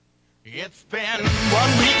It's been 1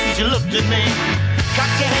 week since you looked at me.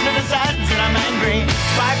 Cocked your head to the side and said I'm angry.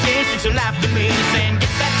 5 days since you laughed at me, saying get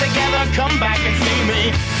back together, come back and see me.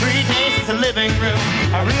 3 days since the living room.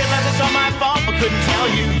 I realized it's all my fault, but couldn't tell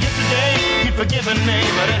you. Yesterday you'd forgiven me,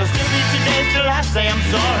 but it'll still be 2 days till I say I'm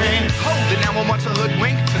sorry. Hold it now and watch the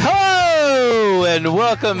hoodwink. Hello and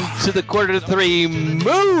welcome to the Quarter to Three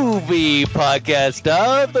movie podcast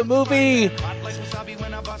of the movie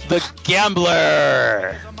The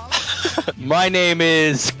Gambler. My name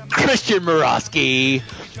is Christian Morosky,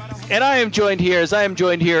 and I am joined here,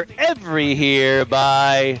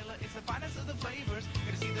 by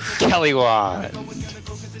Kelly Wand.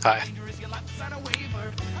 Hi.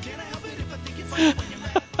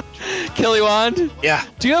 Kelly Wand? Yeah,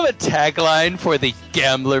 Do you have a tagline for the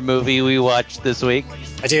Gambler movie we watched this week?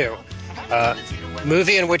 I do.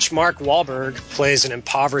 Movie in which Mark Wahlberg plays an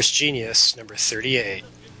impoverished genius, number 38.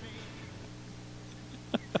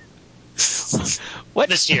 What?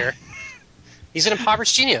 This year. He's an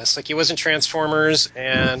impoverished genius. Like, he was in Transformers,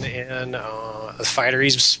 and in The Fighter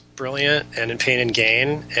he's brilliant, and in Pain and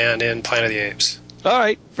Gain, and in Planet of the Apes. All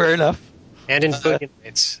right, fair enough. And in Boogie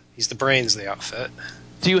Nights. He's the brains of the outfit.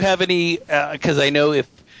 Do you have any, because I know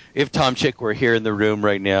if Tom Chick were here in the room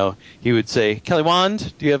right now, he would say, Kelly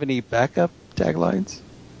Wand, do you have any backup taglines?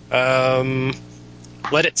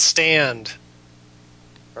 Let it stand.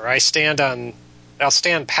 Or I'll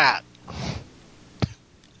stand pat.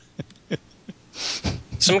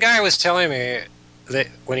 Some guy was telling me that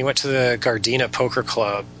when he went to the Gardena Poker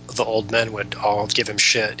Club, the old men would all give him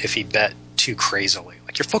shit if he bet too crazily.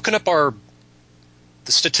 Like, you're fucking up the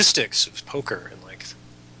statistics of poker, and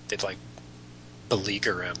they'd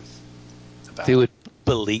beleaguer him. They would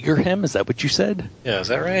beleaguer him? Is that what you said? Yeah, is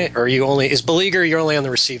that right? Or is beleaguer, you're only on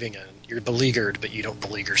the receiving end. You're beleaguered, but you don't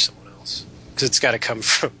beleaguer someone else. Because it's got to come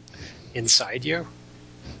from inside you.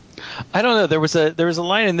 I don't know. There was a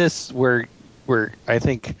line in this where I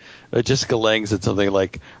think Jessica Lange said something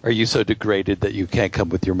like, "Are you so degraded that you can't come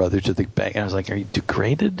with your mother to the bank?" And I was like, "Are you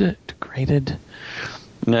degraded? Degraded?"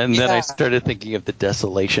 And then I started thinking of the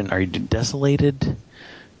desolation. Are you desolated?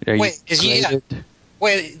 Wait,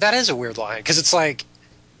 that is a weird line, because it's like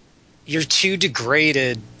you're too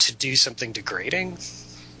degraded to do something degrading.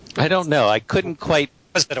 I don't know. I couldn't quite.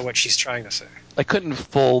 That's better what she's trying to say. I couldn't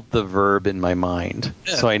fold the verb in my mind,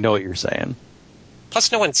 so I know what you're saying. Plus,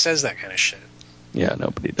 no one says that kind of shit. Yeah,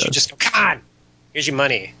 nobody does. You just go, come on, here's your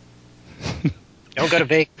money. Don't go to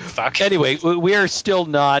Vegas. Fuck. Anyway, we are still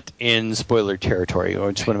not in spoiler territory.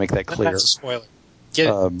 I just want to make that clear. That's a spoiler.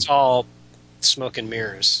 It's all smoke and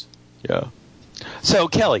mirrors. Yeah. So,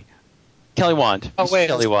 Kelly Wand. Oh, wait.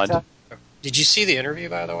 Kelly Wand. Did you see the interview,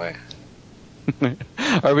 by the way?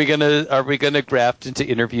 Are we gonna graft into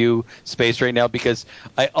interview space right now? Because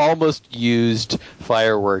I almost used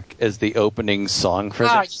Firework as the opening song for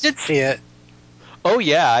this. You did see it. Oh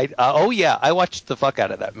yeah, I watched the fuck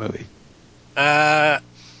out of that movie.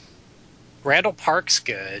 Randall Park's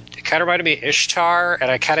good. It kind of reminded me of Ishtar,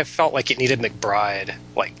 and I kind of felt like it needed McBride,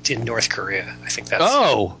 like in North Korea. I think that's...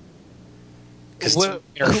 Oh!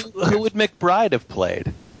 Who would McBride have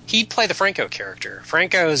played? He'd play the Franco character.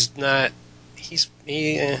 Franco's not... I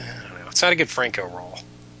don't know. It's not a good Franco role.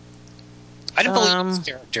 I didn't believe his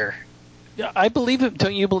character. Yeah, I believe him.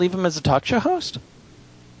 Don't you believe him as a talk show host?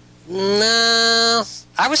 No.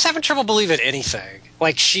 I was having trouble believing anything.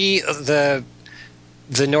 Like, the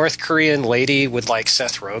North Korean lady would like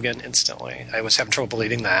Seth Rogen instantly. I was having trouble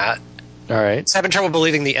believing that. All right. I was having trouble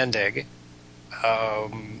believing the ending. I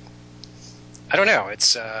don't know.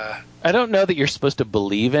 It's I don't know that you're supposed to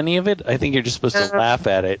believe any of it. I think you're just supposed to laugh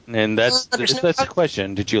at it, and that's the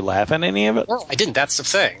question. Did you laugh at any of it? No, I didn't. That's the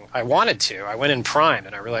thing. I wanted to. I went in Prime,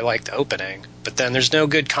 and I really liked the opening. But then there's no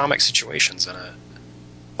good comic situations in it.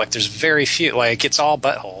 Like, there's very few. Like, it's all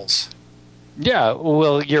buttholes. Yeah,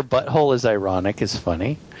 well, your butthole is ironic, is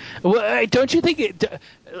funny. Well, don't you think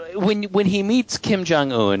when he meets Kim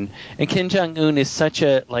Jong-un, and Kim Jong-un is such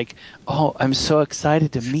a, like, oh, I'm so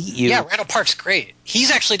excited to meet you. Yeah, Randall Park's great.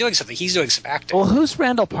 He's actually doing something. He's doing some acting. Well, who's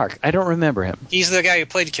Randall Park? I don't remember him. He's the guy who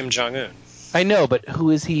played Kim Jong-un. I know, but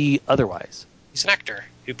who is he otherwise? He's an actor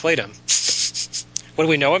who played him. What do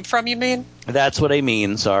we know him from, you mean? That's what I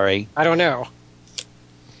mean, sorry. I don't know.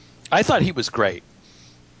 I thought he was great.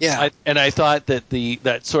 Yeah. I thought that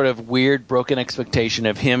that sort of weird broken expectation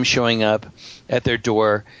of him showing up at their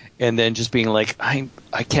door and then just being like, I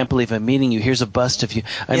can't believe I'm meeting you. Here's a bust of you.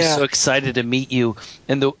 I'm so excited to meet you.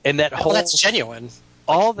 And that whole... that's genuine.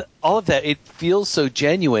 All of that, it feels so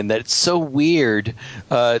genuine that it's so weird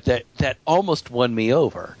that almost won me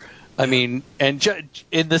over. I mean, and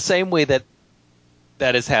in the same way that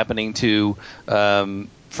is happening to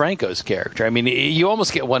Franco's character. I mean, you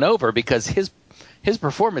almost get one over because his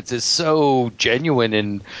performance is so genuine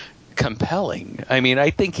and compelling. I mean, I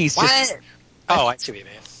think he's just. Oh, I see what you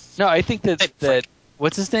mean. No, I think that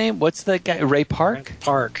what's his name? What's the guy? Ray Park?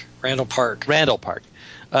 Randall Park. Randall Park.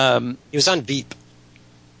 He was on Veep.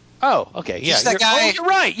 Oh, okay. Yeah, He's that guy. you're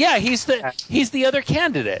right. Yeah, he's the other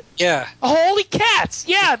candidate. Yeah. Holy cats!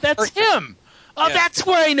 Yeah, that's him. Oh, Yeah. that's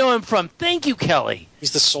where I know him from. Thank you, Kelly.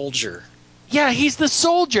 He's the soldier. Yeah, he's the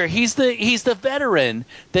soldier. He's the veteran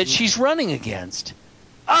that she's running against.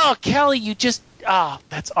 Oh, Kelly, you just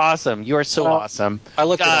that's awesome. You are so awesome. I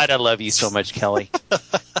looked it up. God, I love you so much, Kelly.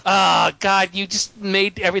 God, you just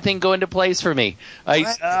made everything go into place for me.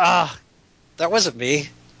 That wasn't me.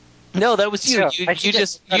 No, that was you. So,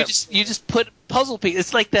 You just put puzzle piece.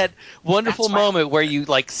 It's like that wonderful moment where you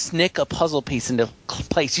like snick a puzzle piece into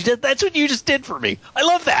place. That's what you just did for me. I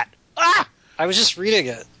love that. I was just reading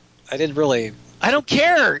it. I didn't really. I don't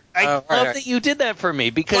care. I love right. that you did that for me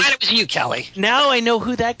because Glad it was you, Kelly. now I know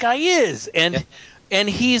who that guy is, and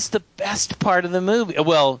he's the best part of the movie.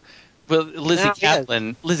 Well, Lizzie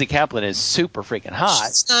Kaplan. Lizzie Kaplan is super freaking hot.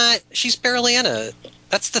 She's not. She's barely in it.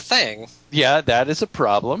 That's the thing. Yeah, that is a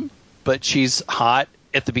problem. But she's hot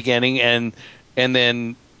at the beginning, and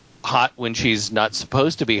then hot when she's not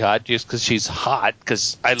supposed to be hot, just because she's hot.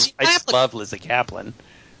 Because I just love Lizzie Kaplan.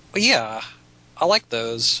 Well, yeah, I like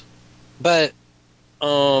those, but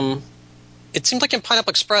it seemed like in Pineapple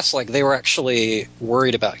Express, like they were actually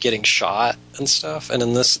worried about getting shot and stuff, and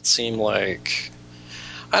in this, it seemed like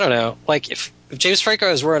I don't know, like if James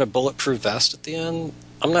Franco is wearing a bulletproof vest at the end,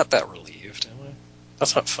 I'm not that relieved.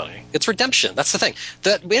 That's not funny. It's redemption. That's the thing.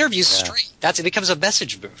 The interview's straight. It becomes a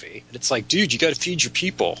message movie. And it's like, dude, you got to feed your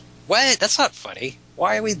people. What? That's not funny.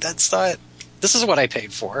 Why are we? That's not. This is what I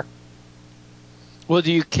paid for. Well,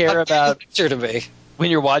 do you care about picture to me when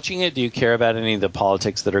you're watching it? Do you care about any of the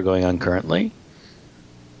politics that are going on currently?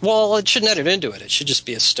 Well, it shouldn't enter into it. It should just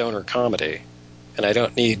be a stoner comedy, and I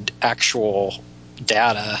don't need actual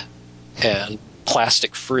data and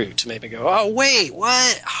plastic fruit to make me go, oh wait,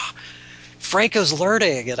 what? Franco's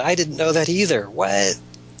learning, and I didn't know that either. What?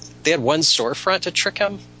 They had one storefront to trick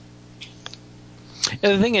him?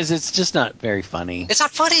 And the thing is, it's just not very funny. It's not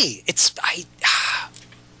funny.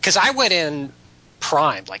 Because I went in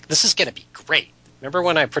primed, like, this is going to be great. Remember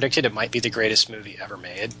when I predicted it might be the greatest movie ever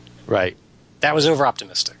made? Right. That was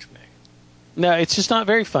over-optimistic for me. No, it's just not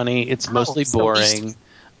very funny. It's mostly boring.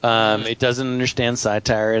 It doesn't understand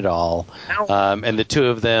satire at all. And the two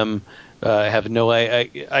of them have no.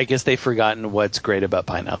 I guess they've forgotten what's great about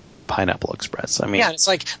Pineapple Express. I mean, yeah, it's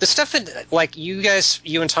like the stuff in, like you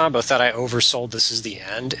and Tom both thought I oversold This Is the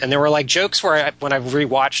End, and there were like jokes where when I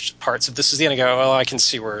rewatched parts of This Is the End, I go, oh, I can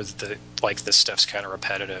see where this stuff's kind of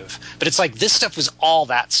repetitive. But it's like this stuff was all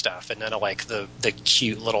that stuff, and then like the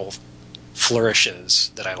cute little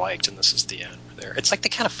flourishes that I liked in This Is the End were there. It's like they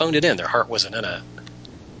kind of phoned it in. Their heart wasn't in it.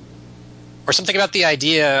 Or something about the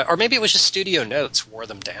idea, or maybe it was just studio notes wore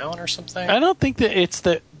them down or something. I don't think that it's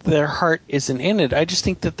that their heart isn't in it. I just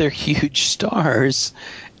think that they're huge stars,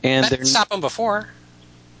 and That didn't stop them before.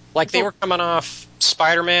 Like they were coming off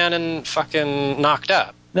Spider-Man and fucking Knocked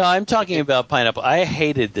Up. No, I'm talking about Pineapple. I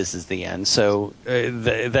hated This Is the End, so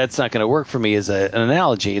that's not going to work for me as an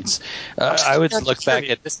analogy. It's I would look back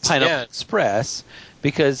at Pineapple Express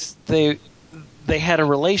because they had a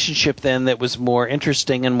relationship then that was more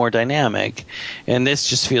interesting and more dynamic, and this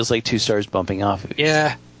just feels like two stars bumping off of each other.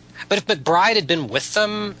 Yeah, but if McBride had been with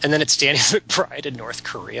them, and then it's Danny McBride in North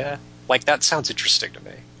Korea, like that sounds interesting to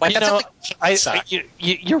me. Like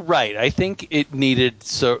you're right. I think it needed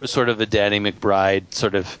sort of a Danny McBride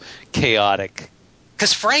sort of chaotic.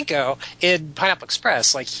 Because Franco in Pineapple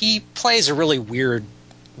Express, like he plays a really weird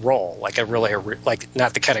role, like like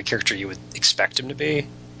not the kind of character you would expect him to be.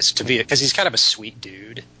 Because he's kind of a sweet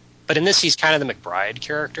dude, but in this he's kind of the McBride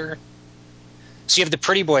character. So you have the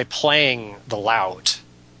pretty boy playing the lout.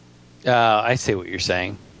 I see what you're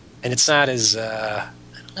saying, and it's not as I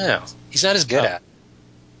don't know. He's not as good at it.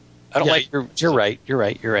 I don't like. You're right.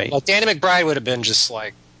 Like Danny McBride would have been just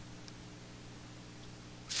like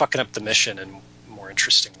fucking up the mission in more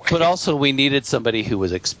interesting ways. But also, we needed somebody who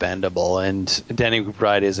was expendable, and Danny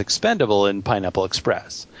McBride is expendable in Pineapple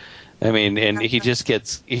Express. I mean, and he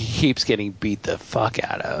keeps getting beat the fuck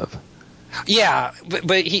out of. Yeah, but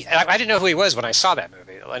I didn't know who he was when I saw that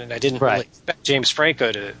movie, and I didn't really expect James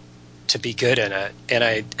Franco to be good in it,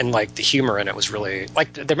 and like the humor in it was really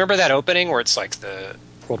like. Remember that opening where it's like the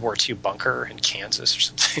World War II bunker in Kansas or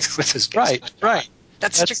something with his right.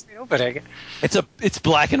 That's such a great opening. It's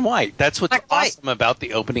black and white. That's what's Black and white. awesome about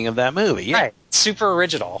the opening of that movie. Yeah. Right. Super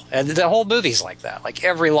original. And the whole movie's like that. Like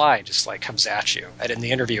every line just like comes at you. And in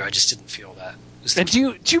the interview I just didn't feel that. It was And do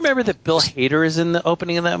you remember that Bill Hader is in the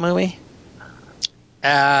opening of that movie?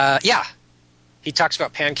 yeah. He talks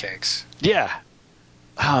about pancakes. Yeah.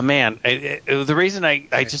 Oh man, the reason I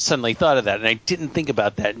just suddenly thought of that, and I didn't think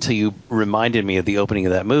about that until you reminded me of the opening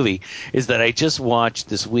of that movie, is that I just watched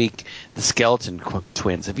this week the Skeleton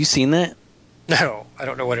Twins. Have you seen that? No, I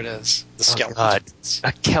don't know what it is. The Skeleton God. Twins.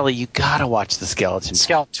 Kelly, you gotta watch the Skeleton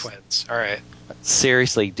Skeleton Twins. All right.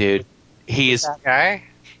 Seriously, dude, he is That guy?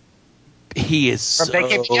 he is From so They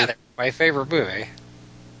Came Together. My favorite movie.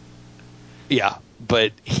 yeah,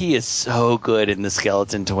 but he is so good in the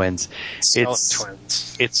Skeleton Twins. Skeleton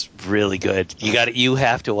Twins. It's really good. You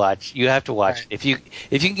have to watch. Right. If you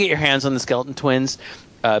can get your hands on the Skeleton Twins,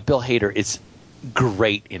 Bill Hader is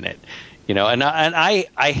great in it. You know, and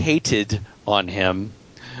I hated on him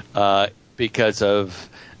because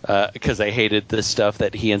I hated the stuff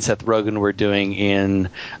that he and Seth Rogen were doing in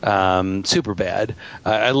Superbad.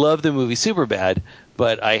 I love the movie Superbad,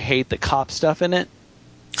 but I hate the cop stuff in it.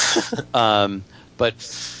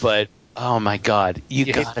 But oh my God,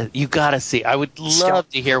 you gotta see. I would love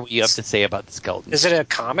to hear what you have to say about the Skeleton. Is it a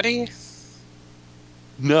comedy?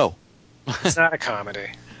 No, It's not a comedy.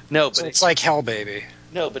 no, So but it's like Hell Baby.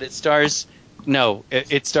 no, but it stars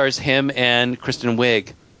it stars him and Kristen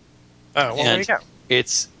Wiig. Oh, well, there you go.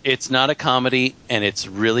 It's not a comedy, and it's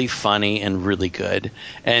really funny and really good.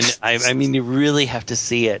 And I mean, you really have to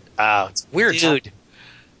see it. Oh, it's weird, dude.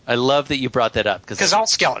 I love that you brought that up Because all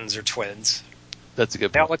skeletons are twins. That's a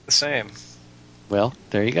good They all point. look the same. Well,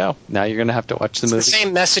 there you go. Now you're going to have to watch the It's movie. the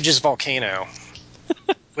same message as Volcano.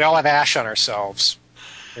 We all have ash on ourselves.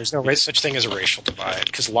 There's no such thing as a racial divide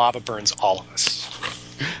because lava burns all of us.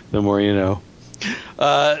 The more you know.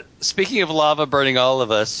 Speaking of lava burning all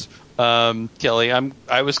of us, Kelly, I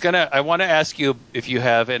want to ask you if you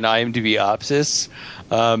have an IMDb Opsis.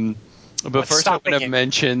 But first, I'm going to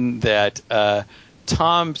mention that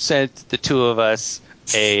Tom sent the two of us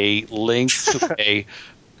a link to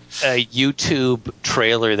a YouTube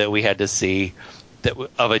trailer that we had to see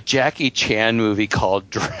of a Jackie Chan movie called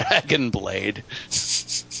Dragon Blade.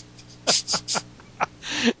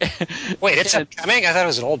 Wait, it's upcoming? I thought it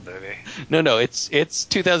was an old movie. No, it's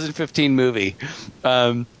 2015 movie,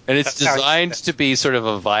 and it's designed to be sort of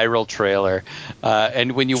a viral trailer.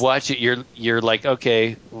 And when you watch it, you're like,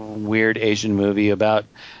 okay, weird Asian movie about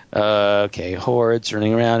hordes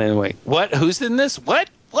running around and wait, what? Who's in this? What?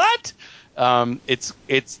 It's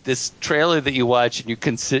this trailer that you watch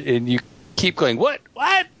and you keep going, what?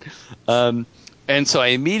 And so I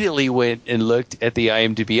immediately went and looked at the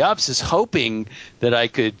IMDb Opsis, hoping that I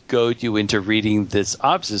could goad you into reading this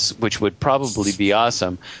Opsis, which would probably be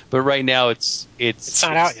awesome. But right now it's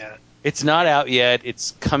not out yet. It's not out yet.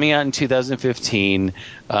 It's coming out in 2015,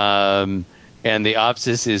 and the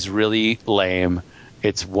Opsis is really lame.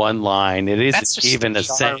 It's one line. It isn't even a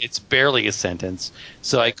sentence. It's barely a sentence.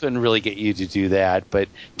 So I couldn't really get you to do that. But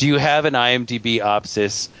do you have an IMDb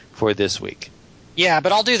Opsis for this week? Yeah,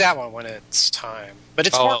 but I'll do that one when it's time. But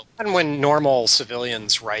it's more fun when normal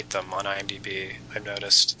civilians write them on IMDb, I've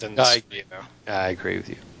noticed, than this video. I agree with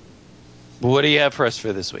you. What do you have for us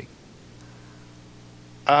for this week?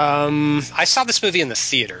 I saw this movie in the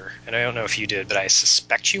theater, and I don't know if you did, but I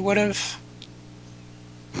suspect you would have.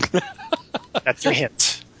 That's your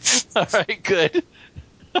hint. All right, good.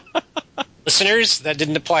 Listeners, that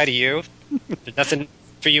didn't apply to you. There's nothing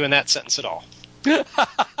for you in that sentence at all.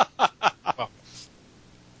 Well,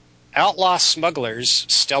 Outlaw Smugglers,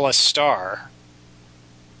 Stella Star.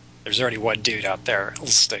 There's already one dude out there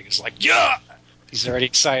listening who's like, yeah! He's already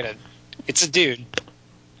excited. It's a dude.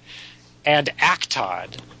 And Acton.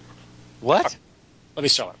 What? Let me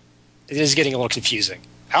start. It is getting a little confusing.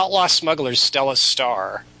 Outlaw Smugglers, Stella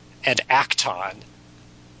Star, and Acton.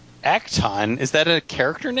 Acton? Is that a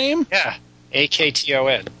character name? Yeah.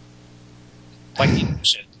 Akton. Like the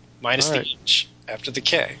English, minus the H after the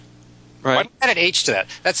K. Right. Why do we add an H to that?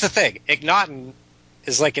 That's the thing. Ignoton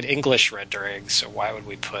is like an English rendering, so why would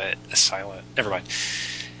we put a silent? Never mind.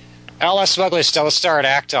 Outlaw Smugglers, Stella Star, and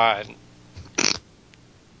Acton.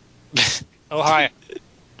 Ohio.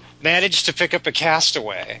 Managed to pick up a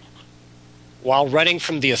castaway while running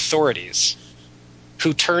from the authorities,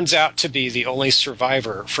 who turns out to be the only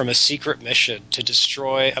survivor from a secret mission to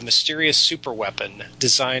destroy a mysterious superweapon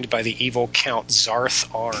designed by the evil Count Zarth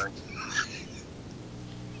Arn.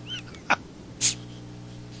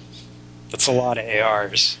 That's a lot of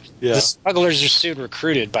ARs. Yeah. The smugglers are soon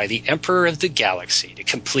recruited by the Emperor of the Galaxy to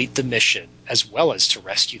complete the mission, as well as to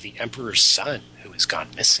rescue the Emperor's son, who has gone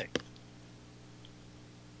missing.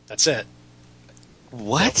 That's it.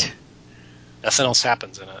 What? Nothing else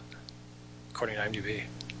happens in it, according to IMDb.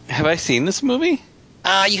 Have I seen this movie?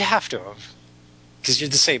 You have to have, because you're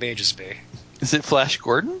the same age as me. Is it Flash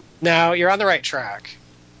Gordon? No, you're on the right track.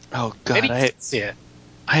 Oh God, Maybe you didn't see it.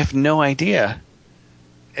 I have no idea.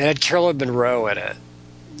 It had Carolyn Monroe in it.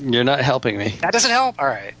 You're not helping me. That doesn't help? All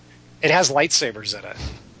right. It has lightsabers in it.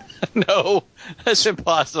 No, that's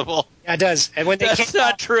impossible. Yeah, it does. And when they That's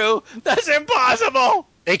not true. That's impossible.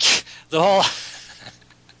 the whole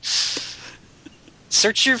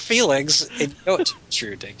search your feelings and you know it's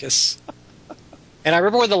true, Dinkus. And I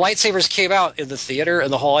remember when the lightsabers came out in the theater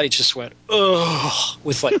and the whole audience just went, ugh,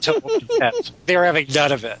 with like total contempt. They were having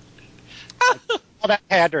none of it. All that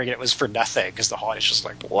pandering, it was for nothing because the whole audience was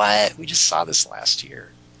like, what? We just saw this last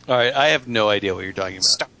year. All right, I have no idea what you're talking about.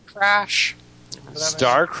 Star Crash. Remember that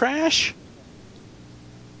Star Crash?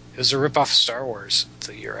 It was a ripoff of Star Wars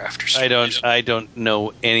the year after. I don't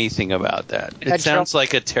know anything about that. It sounds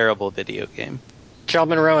like a terrible video game. Carol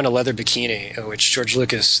Monroe in a leather bikini, which George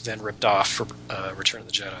Lucas then ripped off for Return of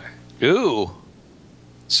the Jedi. Ooh.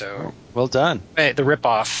 So well done. The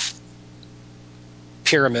ripoff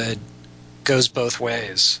pyramid goes both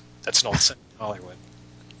ways. That's an old saying in Hollywood.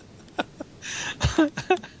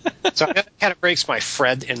 So that kind of breaks my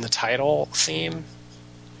Fred in the title theme.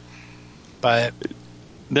 But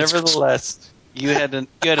nevertheless, you had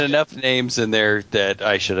enough names in there that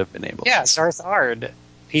I should have been able. Yeah, Zarth Ard.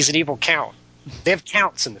 He's an evil count. They have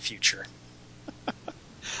counts in the future.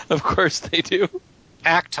 Of course they do.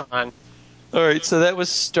 Acton. All right, so that was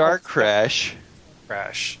Star Crash.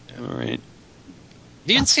 Crash. Yeah. All right.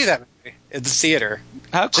 You didn't see that movie in the theater.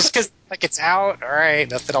 Just because it's out, all right,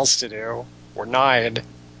 nothing else to do. We're 9,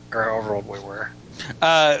 or however old we were.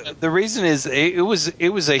 The reason is it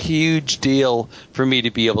was a huge deal for me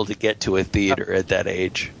to be able to get to a theater at that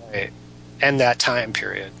age. Right. And that time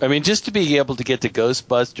period. I mean, just to be able to get to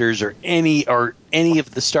Ghostbusters or any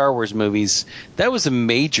of the Star Wars movies, that was a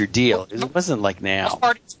major deal. It wasn't like now. How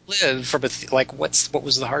hard to live from what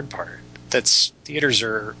was the hard part? That's theaters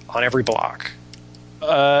are on every block.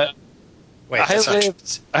 I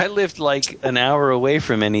lived like an hour away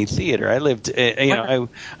from any theater. I lived, I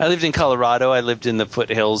lived in Colorado. I lived in the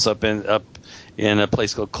foothills up in a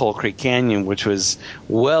place called Coal Creek Canyon, which was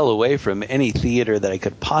well away from any theater that I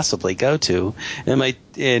could possibly go to.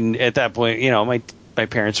 And at that point, my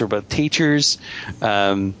parents were both teachers.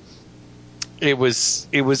 It was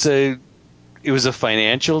a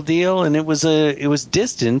financial deal, and it was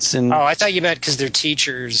distance. And I thought you meant because they're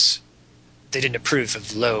teachers. They didn't approve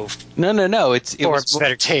of low. No. It was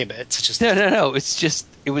entertainment. It's just no. It's just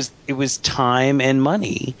it was time and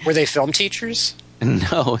money. Were they film teachers?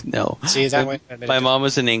 No. See, my mom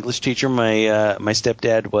was an English teacher. My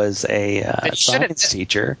stepdad was a science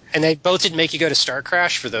teacher. And they both didn't make you go to Star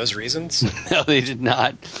Crash for those reasons? No, they did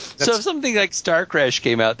not. So if something like Star Crash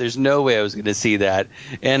came out, there's no way I was going to see that.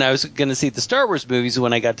 And I was going to see the Star Wars movies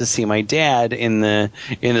when I got to see my dad in the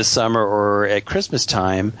summer or at Christmas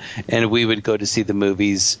time, and we would go to see the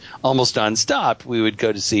movies almost nonstop. We would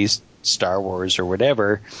go to see Star Wars or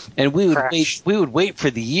whatever, and we would wait for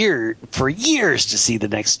years to see the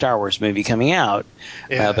next Star Wars movie coming out.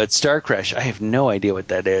 Yeah. But Star Crash, I have no idea what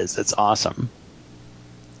that is. That's awesome.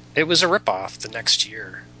 It was a ripoff the next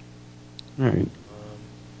year. All right.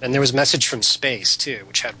 And there was Message from Space too,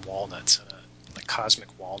 which had walnuts in it, like cosmic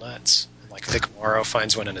walnuts. And like Vic Morrow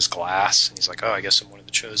finds one in his glass, and he's like, "Oh, I guess I'm one of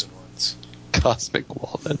the chosen ones." Cosmic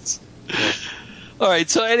walnuts. Yeah. All right.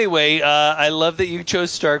 So anyway, I love that you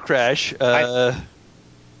chose Star Crash. I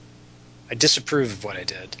disapprove of what I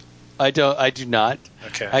did. I do not.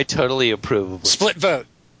 Okay. I totally approve of it. Split vote.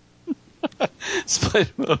 Split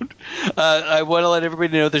vote. I want to let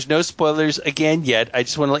everybody know there's no spoilers again yet. I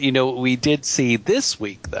just want to let you know what we did see this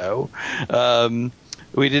week, though.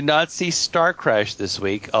 We did not see Star Crash this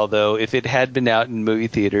week, although if it had been out in movie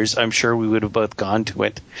theaters, I'm sure we would have both gone to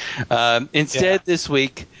it. Instead, this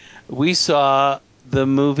week, we saw the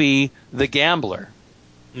movie The Gambler,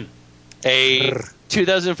 a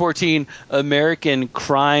 2014 American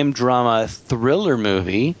crime drama thriller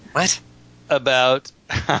movie. What? About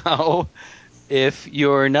how if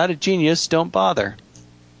you're not a genius, don't bother.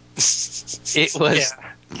 It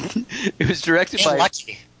was directed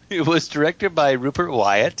by Rupert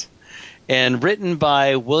Wyatt and written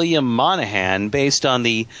by William Monahan, based on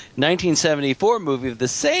the 1974 movie of the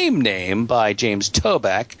same name by James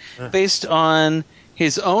Toback, based on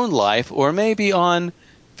his own life, or maybe on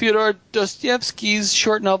Fyodor Dostoevsky's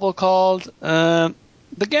short novel called The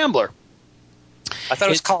Gambler. I thought it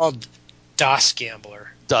was called Das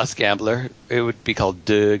Gambler. Das Gambler. It would be called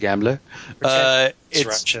De Gambler.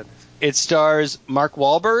 It stars Mark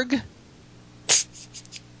Wahlberg. Is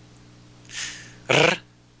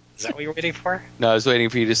that what you're waiting for? No, I was waiting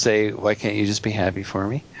for you to say, why can't you just be happy for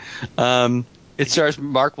me? It stars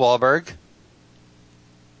Mark Wahlberg.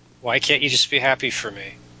 Why can't you just be happy for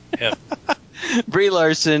me? Yeah. Brie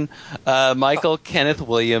Larson, Michael Kenneth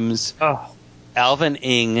Williams, Alvin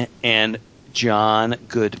Ing, and John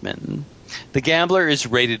Goodman. The Gambler is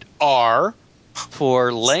rated R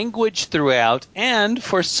for language throughout and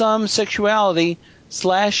for some sexuality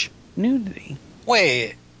 / nudity.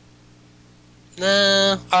 Wait.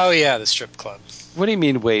 No. Oh, yeah, the strip club. What do you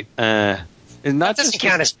mean, wait? That doesn't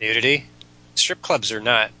count as nudity. Strip clubs are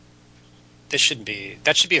not. That should be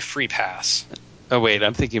a free pass. Oh, wait,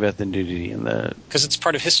 I'm thinking about the nudity in the... Because it's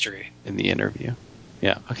part of history. In the interview.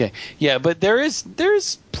 Yeah, okay. Yeah, but there is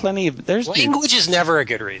plenty of... Language is never a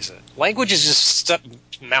good reason. Language is just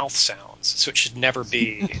mouth sounds, so it should never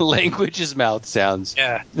be... Language is mouth sounds.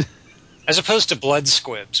 Yeah. As opposed to blood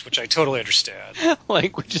squibs, which I totally understand.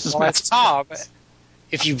 Language is mouth sounds.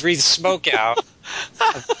 If you breathe smoke out...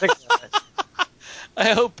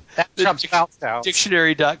 I hope that trumps mouth sounds.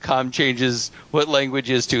 Dictionary.com changes what language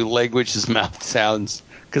is to language is mouth sounds,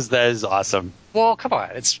 because that is awesome. Well, come on.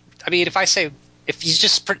 If you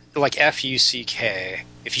just, like F-U-C-K,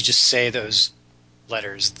 if you just say those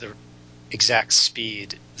letters the exact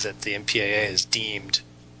speed that the MPAA has deemed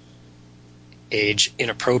age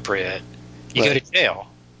inappropriate, you go to jail.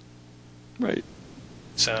 Right.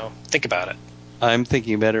 So, think about it. I'm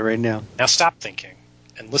thinking about it right now. Now stop thinking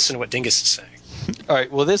and listen to what Dingus is saying. All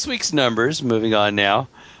right, well, this week's numbers, moving on now,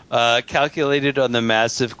 calculated on the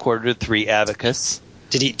massive quarter to 3 abacus.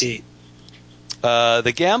 The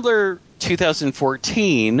Gambler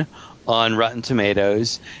 2014 on Rotten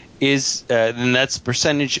Tomatoes is, and that's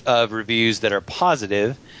percentage of reviews that are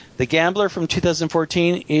positive. The Gambler from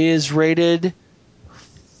 2014 is rated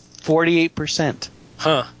 48%.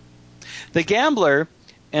 Huh. The Gambler,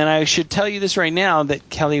 and I should tell you this right now, that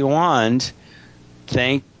Kelly Wand,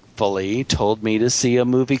 thankfully, told me to see a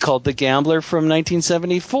movie called The Gambler from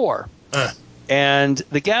 1974. And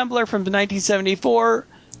The Gambler from 1974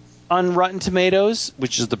 on Rotten Tomatoes,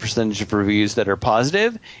 which is the percentage of reviews that are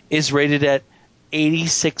positive, is rated at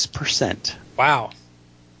 86%. Wow.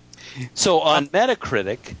 So on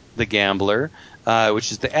Metacritic, The Gambler,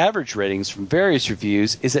 which is the average ratings from various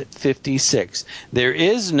reviews, is at 56. There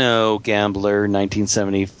is no Gambler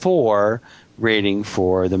 1974 rating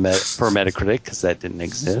for Metacritic, because that didn't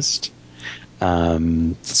exist.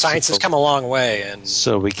 Science has come a long way, and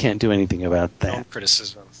so we can't do anything about that. No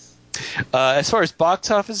criticism. As far as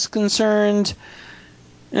box office is concerned,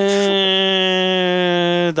 The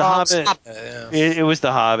Hobbit. It was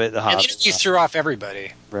The Hobbit. The Hobbit. And you threw off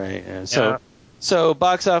everybody. Right. Yeah. So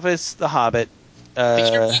box office, The Hobbit.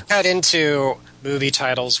 You cut into movie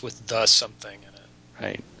titles with the something in it.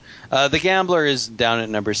 Right. The Gambler is down at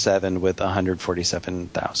number 7 with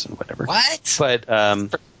 147,000, whatever. What? But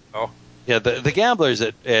yeah, the Gambler's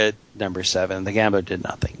at number 7. The Gambler did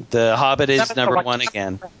nothing. The Hobbit is number 1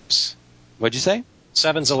 again. Craps. What'd you say?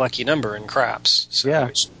 7's a lucky number in craps. So yeah.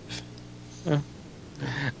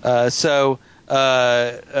 The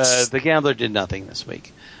Gambler did nothing this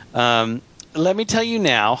week. Let me tell you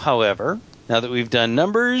now, however, now that we've done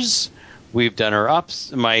numbers, we've done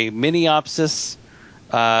my mini-opsis,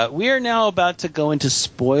 we are now about to go into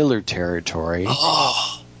spoiler territory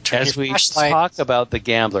as we talk about The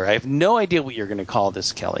Gambler. I have no idea what you're going to call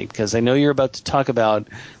this, Kelly, because I know you're about to talk about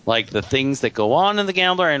like the things that go on in The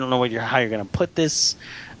Gambler. I don't know how you're going to put this.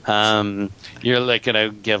 You're like going to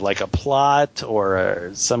give like a plot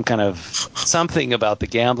or some kind of something about The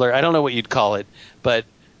Gambler. I don't know what you'd call it, but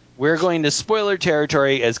we're going to spoiler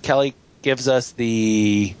territory as Kelly gives us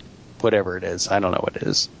the whatever it is. I don't know what it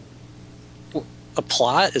is. A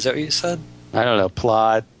plot? Is that what you said? I don't know.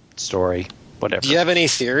 Plot, story, whatever. Do you have any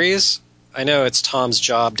theories? I know it's Tom's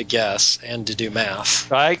job to guess and to do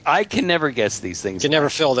math. I can never guess these things. You can never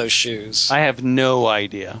fill those shoes. I have no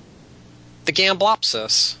idea. The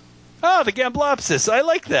Gamblopsis. Oh, the Gamblopsis. I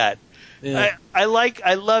like that. Yeah. I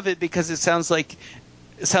love it because it sounds like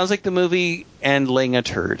the movie And Laying a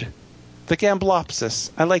Turd. The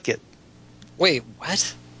Gamblopsis. I like it. Wait,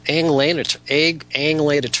 what? Aang laid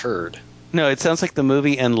a turd. No, it sounds like the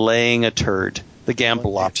movie And Laying a Turd. The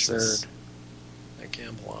Gamblopsis. The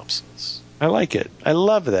Gamblopsis. I like it. I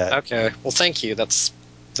love that. Okay. Well, thank you. That's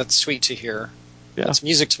sweet to hear. Yeah. That's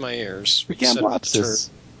music to my ears. The Gamblopsis.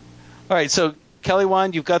 All right, so Kelly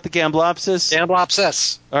Wand, you've got the Gamblopsis?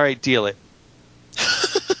 Gamblopsis. All right, deal it.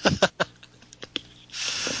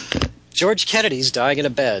 George Kennedy's dying in a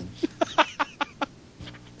bed.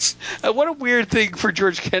 What a weird thing for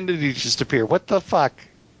George Kennedy to just appear. What the fuck?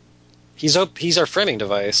 He's our framing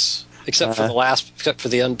device, except for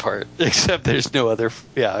the end part. Except there's no other.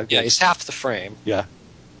 Yeah. Okay. Yeah, he's half the frame. Yeah.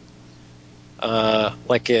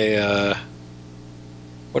 Like a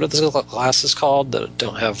what are those glasses called that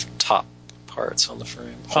don't have top parts on the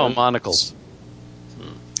frame? Oh, monocles.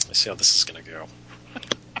 Let's see how this is going to go.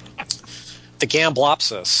 The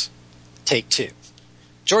Gamblopsis, take 2.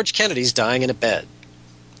 George Kennedy's dying in a bed.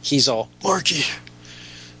 He's all, Marky,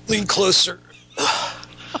 lean closer.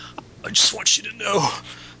 I just want you to know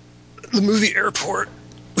the movie Airport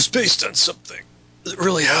was based on something that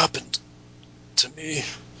really happened to me.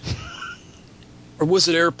 Or was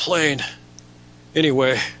it Airplane?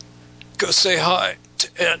 Anyway, go say hi to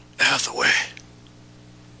Anne Hathaway.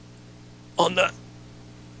 On that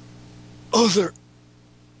other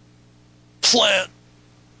planet.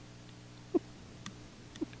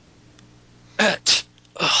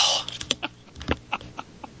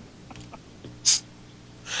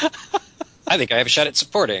 I think I have a shot at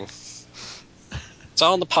supporting. It's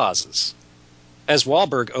all in the pauses. As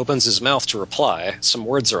Wahlberg opens his mouth to reply, some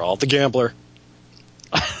words are all, the gambler.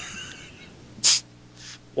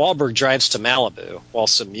 Wahlberg drives to Malibu, while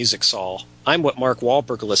some music's all, I'm what Mark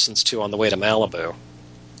Wahlberg listens to on the way to Malibu.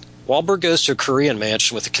 Wahlberg goes to a Korean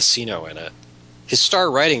mansion with a casino in it. His star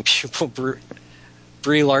writing pupil,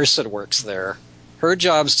 Brie Larson, works there. Her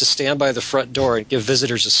job's to stand by the front door and give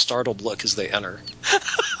visitors a startled look as they enter.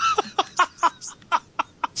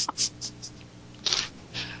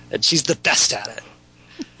 And she's the best at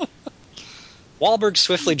it. Wahlberg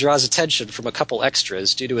swiftly draws attention from a couple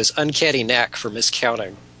extras due to his uncanny knack for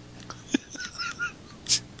miscounting.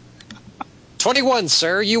 21,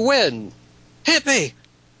 sir, you win. Hit me.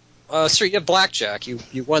 Sir, you have blackjack. You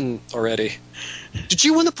won already. Did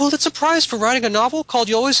you win the Pulitzer Prize for writing a novel called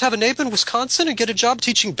You Always Have a Neighbor in Wisconsin and get a job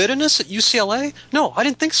teaching bitterness at UCLA? No, I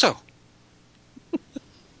didn't think so.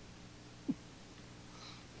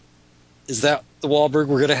 Is that the Wahlberg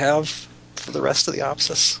we're going to have for the rest of the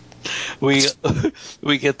Opsis? We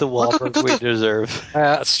get the Wahlberg we deserve.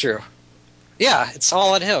 That's true. Yeah, it's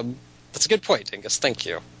all on him. That's a good point, Dingus. Thank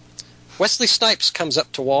you. Wesley Snipes comes up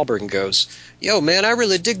to Wahlberg and goes, Yo, man, I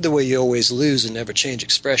really dig the way you always lose and never change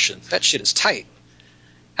expression. That shit is tight.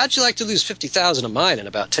 How'd you like to lose 50,000 of mine in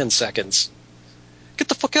about 10 seconds? Get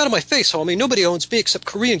the fuck out of my face, homie. Nobody owns me except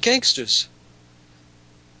Korean gangsters.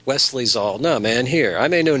 Wesley's all, no, man, here. I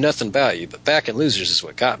may know nothing about you, but back in losers is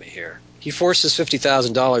what got me here. He forces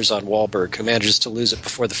 $50,000 on Wahlberg, who manages to lose it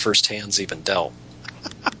before the first hand's even dealt.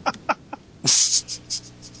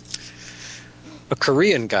 A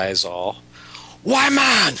Korean guy's all, why,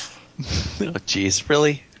 man? Oh, jeez,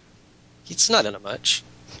 really? It's not in it much.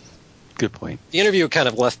 Good point. The interview kind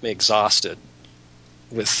of left me exhausted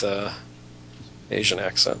with Asian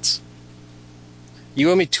accents.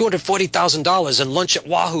 You owe me $240,000 and lunch at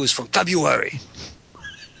Wahoo's from February.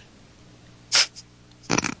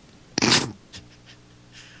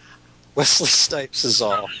 Wesley Snipes is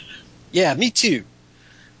all, yeah, me too.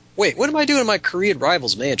 Wait, what am I doing in my Korean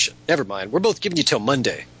rival's mansion? Never mind, we're both giving you till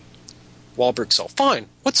Monday. Wahlberg's all, fine,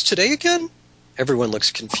 what's today again? Everyone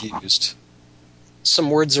looks confused. Some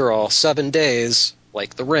words are all 7 days,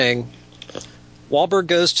 like The Ring. Wahlberg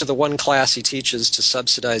goes to the one class he teaches to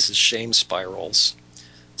subsidize his shame spirals.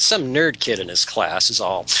 Some nerd kid in his class is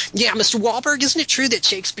all, yeah, Mr. Wahlberg, isn't it true that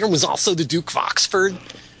Shakespeare was also the Duke of Oxford?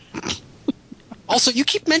 Also, you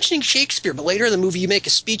keep mentioning Shakespeare, but later in the movie you make a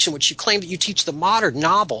speech in which you claim that you teach the modern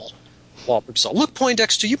novel. Wahlberg's all, look,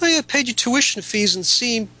 Poindexter, you may have paid your tuition fees and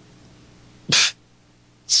seem...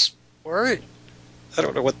 Smart. I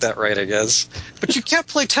don't know what that writing is. But you can't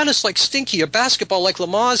play tennis like Stinky or basketball like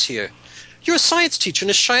Lamaze here. You're a science teacher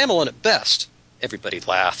and a Shyamalan at best. Everybody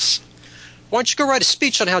laughs. Why don't you go write a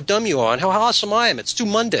speech on how dumb you are and how awesome I am? It's due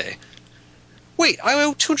Monday. Wait, I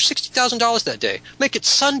owe $260,000 that day. Make it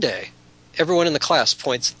Sunday. Everyone in the class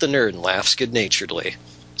points at the nerd and laughs good-naturedly.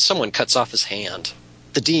 Someone cuts off his hand.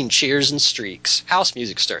 The dean cheers and streaks. House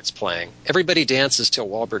music starts playing. Everybody dances till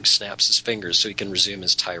Wahlberg snaps his fingers so he can resume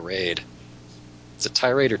his tirade. Is it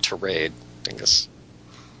tirade or tirade, Dingus?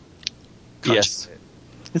 Yes.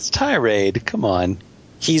 It's tirade. Come on.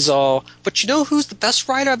 He's all, but you know who's the best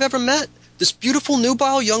writer I've ever met? This beautiful,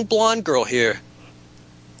 nubile, young blonde girl here.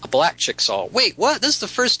 A black chick's all, wait, what? This is the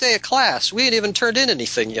first day of class. We ain't even turned in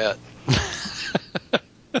anything yet.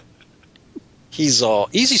 He's all,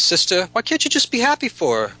 easy, sister. Why can't you just be happy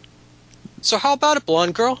for her? So how about it,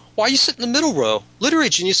 blonde girl? Why you sit in the middle row? Literary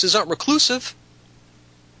geniuses aren't reclusive.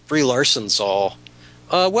 Brie Larson's all,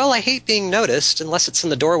 well, I hate being noticed unless it's in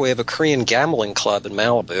the doorway of a Korean gambling club in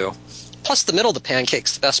Malibu. Plus, the middle of the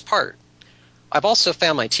pancake's the best part. I've also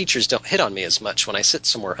found my teachers don't hit on me as much when I sit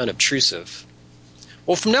somewhere unobtrusive.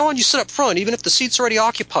 Well, from now on you sit up front, even if the seat's already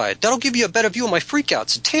occupied. That'll give you a better view of my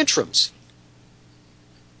freakouts and tantrums.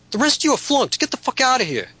 The rest of you are flunked. Get the fuck out of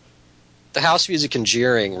here. The house music and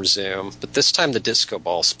jeering resume, but this time the disco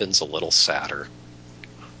ball spins a little sadder.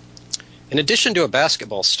 In addition to a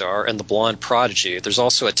basketball star and the blonde prodigy, there's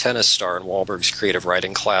also a tennis star in Wahlberg's creative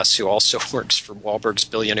writing class who also works for Wahlberg's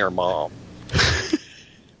billionaire mom.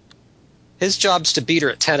 His job's to beat her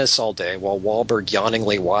at tennis all day while Wahlberg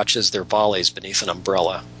yawningly watches their volleys beneath an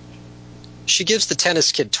umbrella. She gives the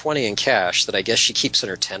tennis kid $20 in cash that I guess she keeps in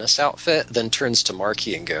her tennis outfit, then turns to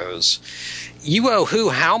Marky and goes, "You owe who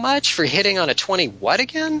how much for hitting on a 20 what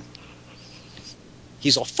again?"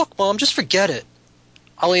 He's all, "Fuck, Mom, just forget it."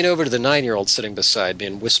 I lean over to the 9-year-old sitting beside me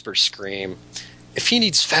and whisper scream, "If he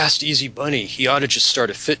needs fast, easy money, he ought to just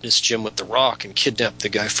start a fitness gym with The Rock and kidnap the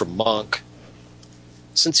guy from Monk."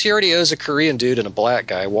 Since he already owes a Korean dude and a black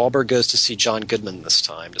guy, Wahlberg goes to see John Goodman this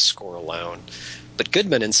time to score a loan. But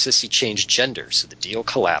Goodman insists he change gender, so the deal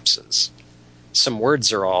collapses. Some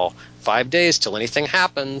words are all, 5 days till anything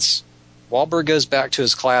happens. Wahlberg goes back to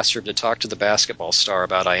his classroom to talk to the basketball star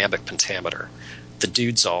about iambic pentameter. The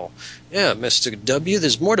dude's all, "Yeah, Mr. W,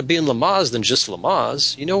 there's more to being Lamaze than just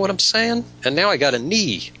Lamaze. You know what I'm saying? And now I got a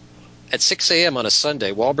knee." At 6 a.m. on a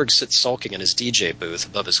Sunday, Wahlberg sits sulking in his DJ booth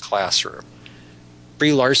above his classroom.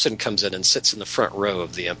 Brie Larson comes in and sits in the front row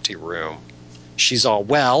of the empty room. She's all,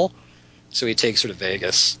 "Well," so he takes her to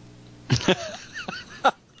Vegas.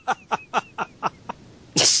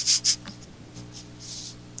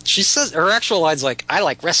 She says, her actual line's like, "I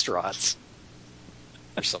like restaurants."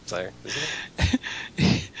 Or something. Isn't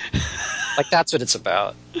it? Like, that's what it's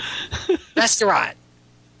about. Restaurant,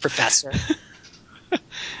 professor.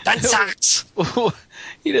 That sucks.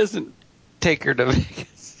 He doesn't take her to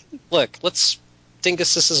Vegas. Look, let's,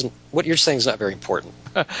 Dingus, this isn't, what you're saying is not very important.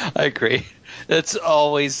 I agree. That's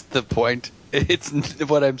always the point. It's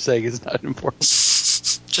what I'm saying is not important.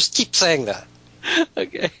 Just keep saying that.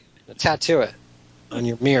 Okay. Tattoo it on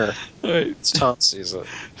your mirror. All right. It's Tom sees it.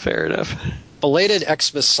 Fair enough. Belated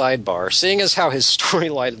Xmas sidebar. Seeing as how his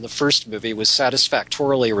storyline in the first movie was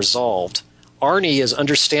satisfactorily resolved, Arnie is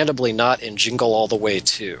understandably not in Jingle All the Way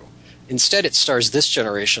 2. Instead, it stars this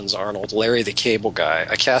generation's Arnold, Larry the Cable Guy,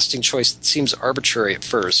 a casting choice that seems arbitrary at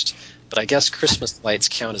first, but I guess Christmas lights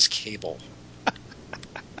count as cable.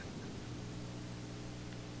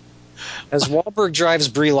 As Wahlberg drives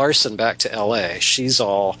Brie Larson back to L.A., she's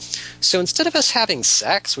all, "So instead of us having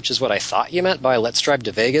sex, which is what I thought you meant by let's drive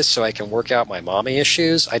to Vegas so I can work out my mommy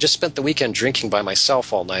issues, I just spent the weekend drinking by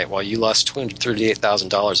myself all night while you lost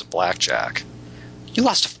 $238,000 at blackjack. You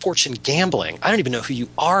lost a fortune gambling. I don't even know who you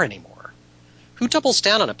are anymore. Who doubles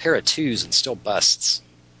down on a pair of twos and still busts?"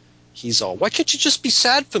 He's all, "Why can't you just be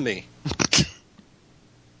sad for me?"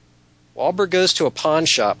 Wahlberg goes to a pawn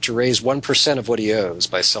shop to raise 1% of what he owes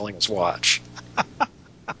by selling his watch.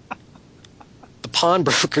 The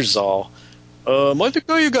pawnbroker's all, "Am I the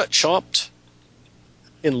guy who got chopped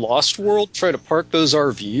in Lost World trying to park those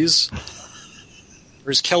RVs?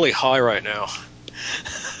 Or is Kelly high right now?"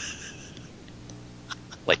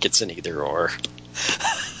 Like it's an either or.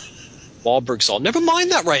 Wahlberg's all, "Never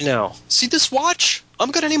mind that right now. See this watch?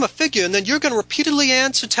 I'm going to name a figure and then you're going to repeatedly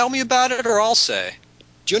answer, tell me about it, or I'll say.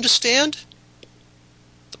 Do you understand?"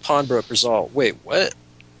 The pawnbroker's all, "Wait, what?"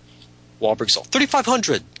 Wahlberg's all,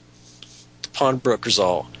 $3,500. The pawnbroker's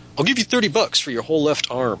all, "I'll give you $30 for your whole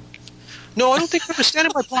left arm." "No, I don't think you're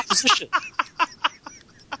understanding my proposition."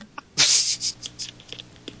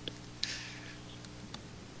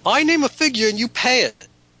 "I name a figure and you pay it.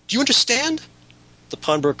 Do you understand?" The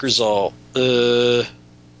pawnbroker's all,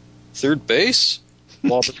 third base?"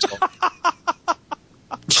 Wahlberg's all,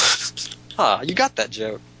 you got that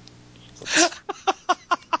joke.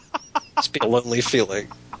 It's be a lonely feeling.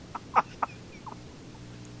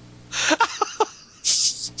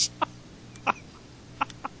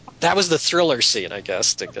 That was the Thriller scene, I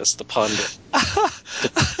guess, the pundit.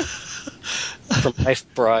 From Life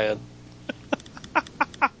Brian.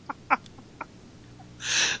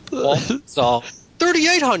 Walt's all,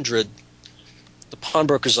 $3,800. The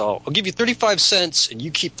pawnbroker's all, "I'll give you 35 cents and you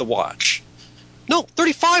keep the watch." "No,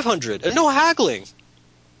 $3,500 and no haggling.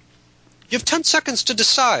 You have 10 seconds to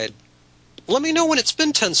decide." "Let me know when it's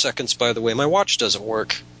been 10 seconds, by the way. My watch doesn't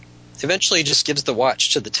work." Eventually, he just gives the watch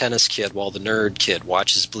to the tennis kid while the nerd kid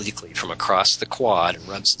watches bleakly from across the quad and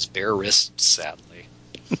rubs his bare wrists sadly.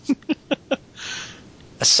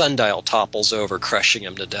 A sundial topples over, crushing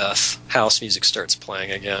him to death. House music starts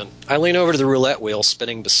playing again. I lean over to the roulette wheel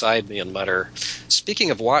spinning beside me and mutter,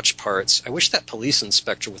 "Speaking of watch parts, I wish that police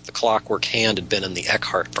inspector with the clockwork hand had been in the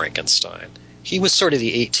Eckhart Frankenstein. He was sort of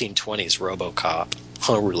the 1820s RoboCop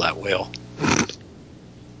on a roulette wheel."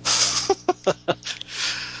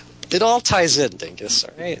 It all ties in, Dingus,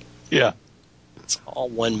 all right? Yeah. It's all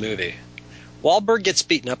one movie. Wahlberg gets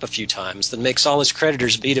beaten up a few times, then makes all his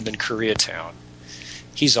creditors meet him in Koreatown.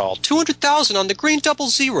 He's all, 200,000 on the green double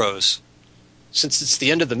zeros. Since it's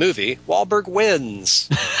the end of the movie, Wahlberg wins.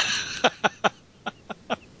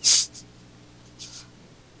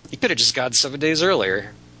 He could have just gotten 7 days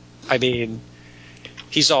earlier. I mean,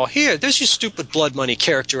 he's all, "Here, there's your stupid blood money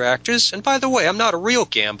character actors. And by the way, I'm not a real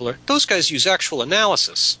gambler. Those guys use actual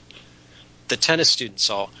analysis." The tennis students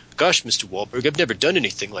all, "Gosh, Mr. Wahlberg, I've never done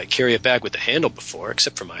anything like carry a bag with a handle before,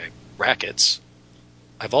 except for my rackets.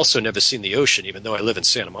 I've also never seen the ocean, even though I live in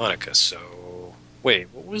Santa Monica, so..." Wait,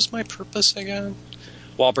 what was my purpose again?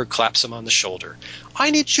 Wahlberg claps him on the shoulder.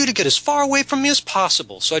 "I need you to get as far away from me as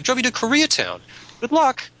possible, so I drove you to Koreatown. Good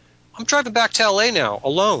luck. I'm driving back to L.A. now,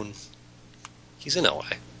 alone." He's in L.A.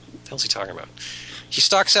 What the hell's he talking about? He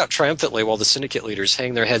stalks out triumphantly while the syndicate leaders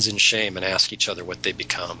hang their heads in shame and ask each other what they've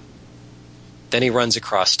become. Then he runs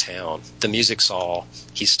across town. The music's all,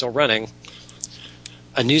 he's still running.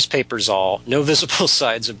 A newspaper's all, no visible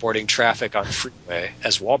signs of boarding traffic on freeway,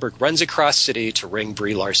 as Wahlberg runs across city to ring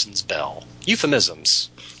Brie Larson's bell. Euphemisms.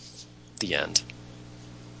 The end.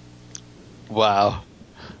 Wow.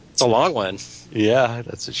 It's a long one. Yeah,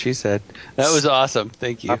 that's what she said. That was awesome.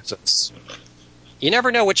 Thank you. Opposites. You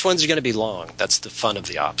never know which ones are going to be long. That's the fun of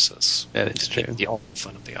the opposites. That is true. The only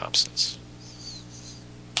fun of the opposites.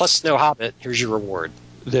 Plus, no Hobbit. Here's your reward.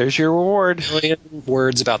 There's your reward. 1 million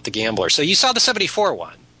words about the Gambler. So you saw the 74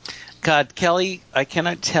 one. God, Kelly, I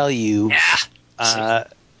cannot tell you. Yeah.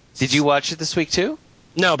 Did you watch it this week too?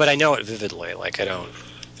 No, but I know it vividly. Like, I don't.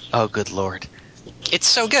 Oh, good Lord. It's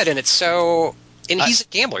so good, and it's so... And he's a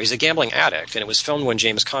gambler. He's a gambling addict, and it was filmed when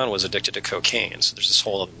James Caan was addicted to cocaine, so there's this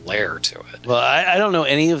whole other layer to it. Well, I don't know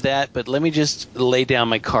any of that, but let me just lay down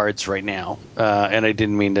my cards right now. And I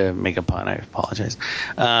didn't mean to make a pun. I apologize.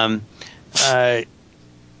 I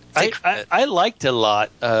liked a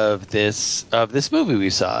lot of this movie we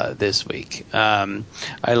saw this week.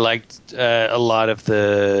 I liked a lot of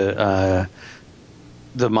the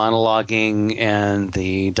monologuing and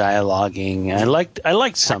the dialoguing. I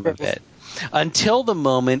liked some of it until the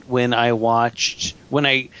moment until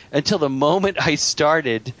the moment I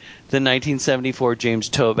started the 1974 James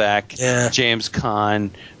Toback, James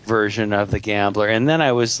Caan version of The Gambler, and then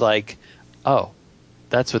I was like, oh,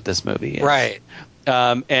 that's what this movie is. Right.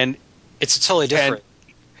 And it's totally different.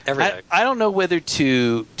 Everything. I don't know whether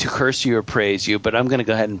to curse you or praise you, but I'm going to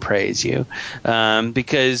go ahead and praise you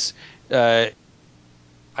because I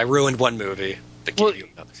ruined one movie. Well,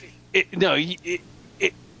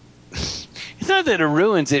 it's not that it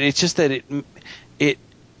ruins it. It's just that it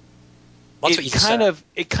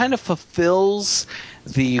kind of fulfills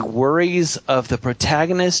the worries of the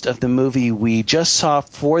protagonist of the movie we just saw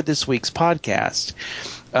for this week's podcast.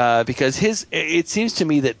 Because it seems to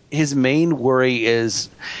me that his main worry is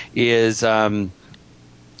I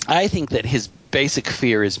think that his basic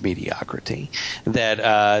fear is mediocrity.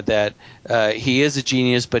 That he is a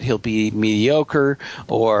genius, but he'll be mediocre,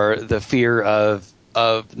 or the fear of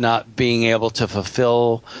not being able to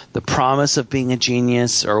fulfill the promise of being a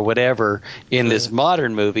genius or whatever in this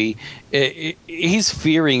modern movie. He's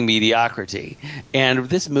fearing mediocrity, and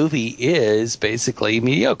this movie is basically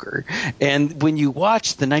mediocre. And when you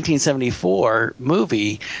watch the 1974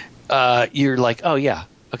 movie, you're like, oh yeah,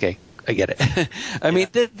 okay, I get it. I mean,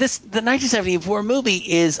 the 1974 movie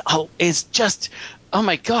is just, oh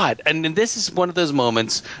my God. And this is one of those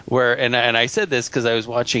moments where, and I said this because I was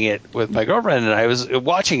watching it with my girlfriend, and I was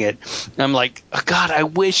watching it, and I'm like, oh God, I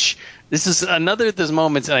wish this is another of those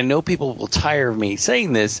moments, and I know people will tire of me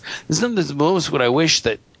saying this. This is one of those moments when I wish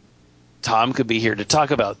that Tom could be here to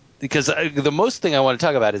talk about, because the most thing I want to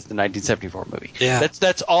talk about is the 1974 movie. Yeah.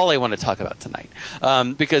 That's all I want to talk about tonight.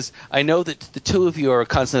 Because I know that the two of you are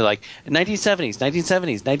constantly like 1970s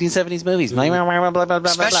movies, blah, blah, blah, blah, blah,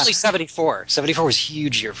 blah. Especially 74. 74 was a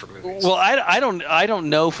huge year for movies. Well, I don't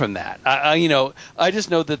know from that. I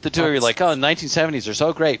just know that the two of you are like, oh, the 1970s are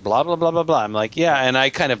so great, blah, blah, blah, blah, blah. I'm like, yeah, and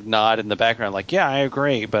I kind of nod in the background like, yeah, I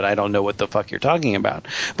agree, but I don't know what the fuck you're talking about.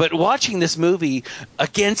 But watching this movie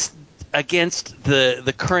against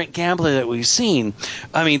the current Gambler that we've seen,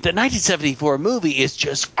 I mean, the 1974 movie is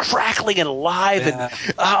just crackling and alive, and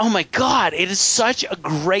oh my God, it is such a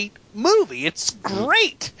great movie. It's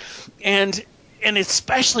great, and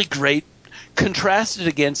especially great contrasted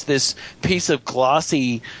against this piece of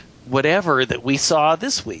glossy whatever that we saw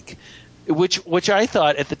this week, which I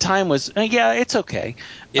thought at the time was it's okay.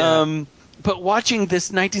 Yeah. But watching this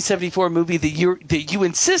 1974 movie that you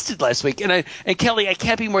insisted last week, and Kelly, I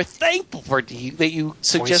can't be more thankful for that you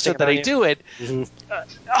suggested that I do it. Mm-hmm.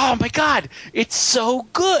 Oh my God, it's so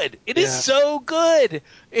good! It is so good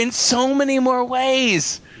in so many more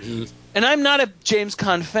ways. Mm-hmm. And I'm not a James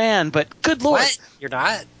Caan fan, but good Lord, What? You're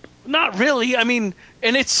not? not really. I mean,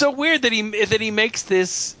 and it's so weird that he makes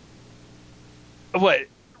this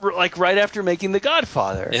like right after making The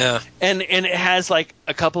Godfather. Yeah. And it has like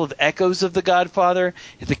a couple of echoes of The Godfather.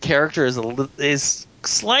 The character is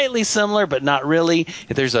slightly similar, but not really.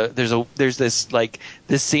 There's this like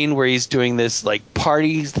this scene where he's doing this like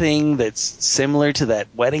party thing that's similar to that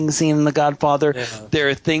wedding scene in The Godfather. Yeah. There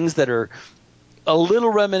are things that are a little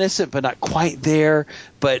reminiscent, but not quite there.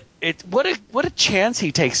 But what a chance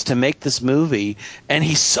he takes to make this movie, and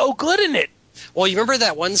he's so good in it. Well, you remember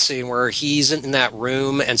that one scene where he's in that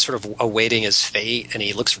room and sort of awaiting his fate, and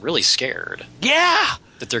he looks really scared. Yeah,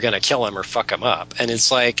 that they're going to kill him or fuck him up, and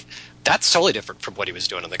it's like that's totally different from what he was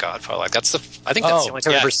doing in The Godfather. Like I think that's the only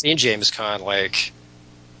time I've ever seen James Caan like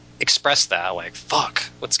express that. Like, fuck,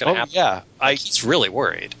 what's going to happen? Yeah, like, he's really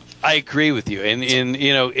worried. I agree with you, and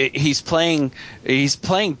he's playing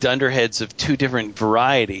dunderheads of two different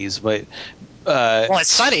varieties, but well,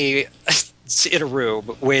 it's Sonny in a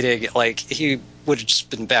room waiting. Like he would have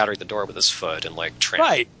just been battering the door with his foot and like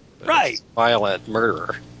right, violent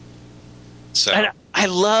murderer. So and I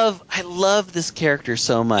love this character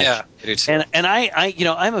so much. Yeah, I do too. And I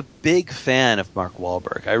I'm a big fan of Mark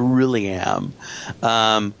Wahlberg. I really am.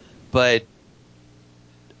 But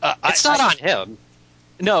it's not on him.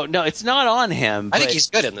 No, it's not on him. I think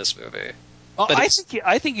he's good in this movie.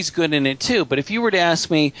 I think he's good in it too. But if you were to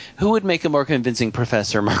ask me who would make a more convincing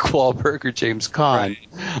professor, Mark Wahlberg or James Caan,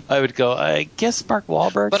 I would go, I guess Mark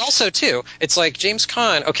Wahlberg. But also too, it's like James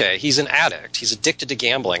Caan. Okay, he's an addict. He's addicted to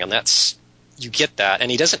gambling, and you get that.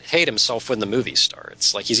 And he doesn't hate himself when the movie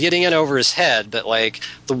starts. Like he's getting in over his head. But like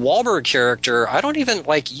the Wahlberg character, I don't even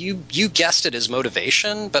like you guessed it as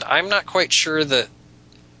motivation, but I'm not quite sure that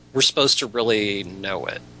we're supposed to really know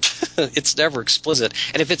it. It's never explicit.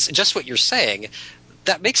 And if it's just what you're saying,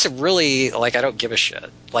 that makes it really, like, I don't give a shit.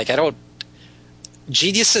 Like,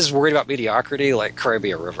 geniuses worried about mediocrity, like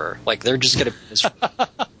Cry-Me a River. Like, they're just going to...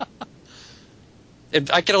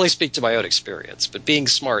 I can only speak to my own experience, but being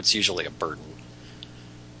smart's usually a burden.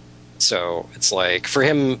 So, it's like, for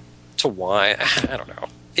him to whine, I don't know.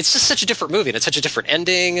 It's just such a different movie, and it's such a different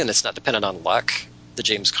ending, and it's not dependent on luck, the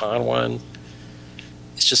James Caan one.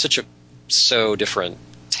 It's just so different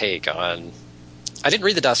take on. I didn't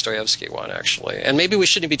read the Dostoevsky one actually, and maybe we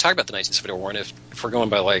shouldn't be talking about the 1971 one if we're going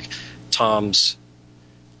by like Tom's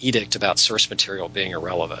edict about source material being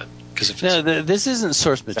irrelevant. This isn't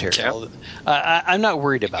source material. I'm not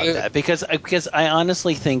worried about that because I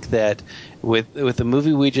honestly think that with the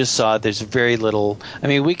movie we just saw, there's very little. I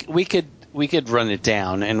mean, we could run it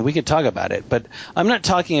down and we could talk about it, but I'm not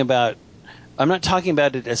talking about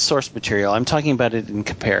it as source material. I'm talking about it in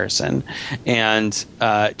comparison. And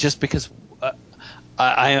just because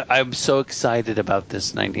I'm so excited about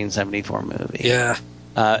this 1974 movie. Yeah.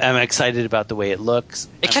 I'm excited about the way it looks.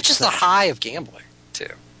 It catches the high of gambling, too.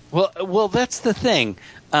 Well, that's the thing.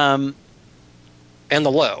 And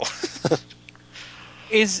the low.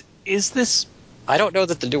 Is this... I don't know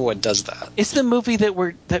that the new one does that. Is the movie that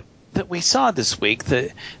we saw this week,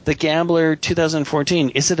 the Gambler 2014,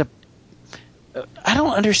 is it a... I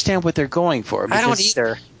don't understand what they're going for. I don't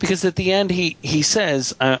either. Because at the end he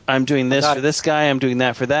says, I'm doing this for this guy, I'm doing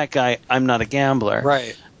that for that guy, I'm not a gambler.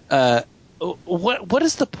 Right. What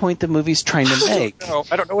is the point the movie's trying to make?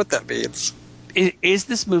 I don't know what that means. Is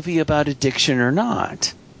this movie about addiction or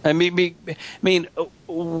not? I mean,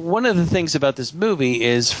 one of the things about this movie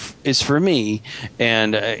is for me,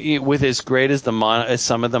 and with as great as as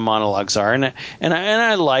some of the monologues are, and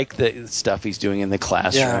I like the stuff he's doing in the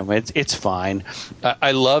classroom. Yeah. It's fine.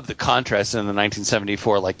 I love the contrast in the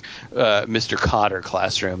 1974 Mr. Cotter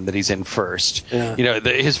classroom that he's in first. Yeah.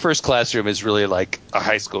 His first classroom is really like a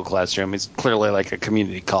high school classroom. It's clearly like a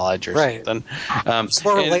community college or something. It's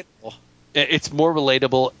more relatable. It's more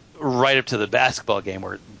relatable. Right up to the basketball game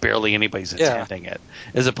where barely anybody's attending it,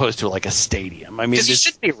 as opposed to like a stadium. I mean, because he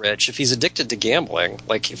should be rich if he's addicted to gambling.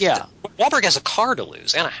 Wahlberg has a car to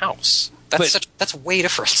lose and a house. That's way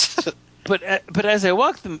different. but as I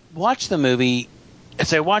watch the movie,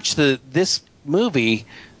 this movie,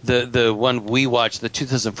 the one we watched, the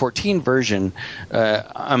 2014 version,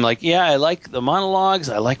 I'm like, yeah, I like the monologues.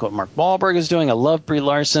 I like what Mark Wahlberg is doing. I love Brie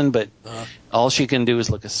Larson, but all she can do is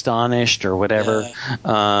look astonished or whatever.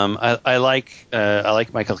 Yeah. I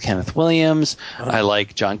like Michael Kenneth Williams. I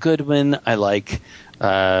like John Goodman. I like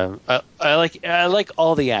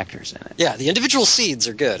all the actors in it. Yeah, the individual scenes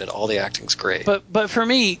are good, and all the acting's great. But for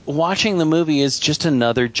me, watching the movie is just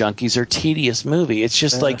another Junkies Are Tedious movie. It's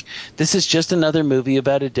just like, this is just another movie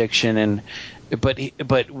about addiction,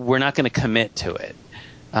 but we're not going to commit to it.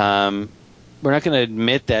 We're not going to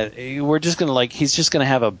admit that. We're just going to he's just going to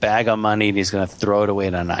have a bag of money and he's going to throw it away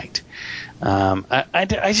tonight. I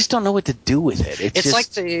just don't know what to do with it.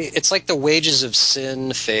 It's like the Wages of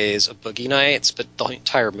Sin phase of Boogie Nights, but the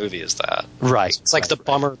entire movie is that. Right. It's like the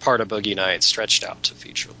bummer part of Boogie Nights stretched out to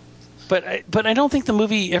feature. But I don't think the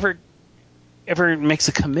movie ever makes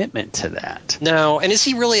a commitment to that. No, and is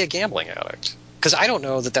he really a gambling addict? Because I don't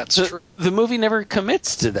know that that's true. The movie never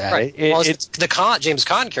commits to that. Right. The James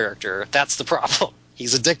Caan character, that's the problem.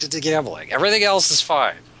 He's addicted to gambling. Everything else is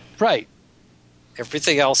fine. Right.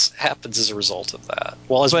 Everything else happens as a result of that.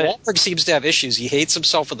 Well, as Wahlberg seems to have issues, he hates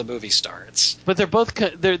himself when the movie starts. But they're both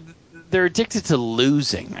they're addicted to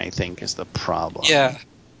losing, I think, is the problem. Yeah.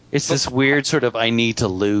 It's this weird sort of I need to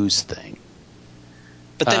lose thing.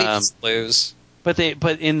 But then he doesn't lose. But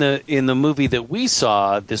in the movie that we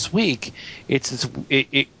saw this week,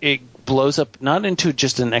 it blows up not into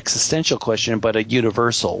just an existential question, but a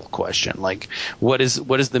universal question, like what is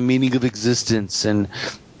the meaning of existence, and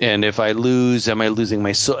if I lose, am I losing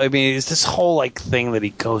my soul? I mean, it's this whole thing that he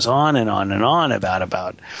goes on and on and on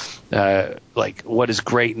about what is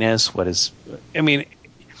greatness, what is, I mean.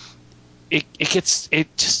 It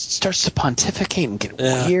just starts to pontificate and get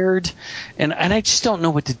weird, and I just don't know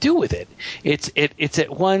what to do with it. It's at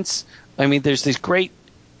once. I mean, there's this great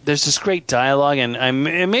dialogue, and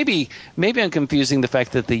maybe I'm confusing the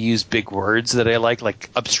fact that they use big words that I like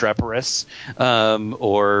obstreperous,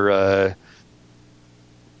 or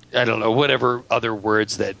I don't know, whatever other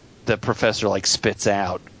words that the professor spits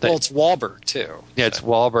out. Well, it's Wahlberg too. Yeah, it's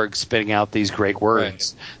Wahlberg spitting out these great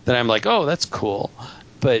words that I'm like, oh, that's cool,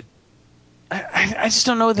 but. I just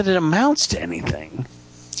don't know that it amounts to anything.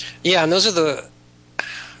 Yeah, and those are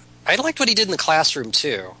I liked what he did in the classroom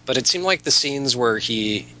too, but it seemed like the scenes where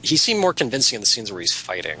he seemed more convincing in the scenes where he's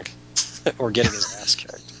fighting or getting his ass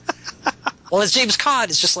kicked. Well, as James Caan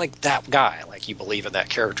is just like that guy, like you believe in that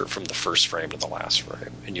character from the first frame to the last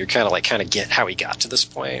frame, and you're kind of get how he got to this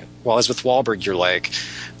point. While as with Wahlberg, you're like,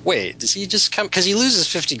 wait, does he just come? Because he loses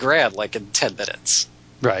 $50,000 in 10 minutes,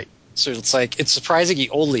 right? So it's surprising he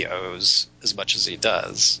only owes as much as he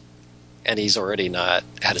does, and he's already not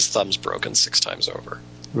had his thumbs broken 6 times over.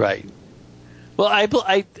 Right. Well, and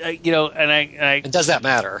does that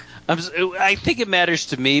matter? I think it matters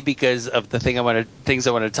to me because of the things I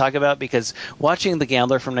want to talk about. Because watching The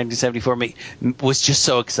Gambler from 1974 was just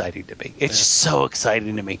so exciting to me. It's just so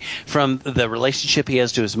exciting to me, from the relationship he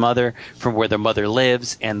has to his mother, from where their mother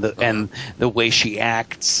lives, and the way she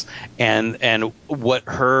acts, and what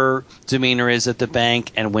her demeanor is at the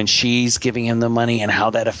bank, and when she's giving him the money, and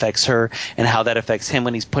how that affects her, and how that affects him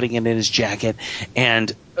when he's putting it in his jacket,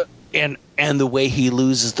 and the way he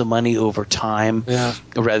loses the money over time,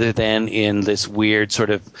 rather than in this weird sort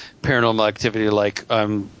of paranormal activity, like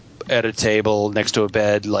at a table next to a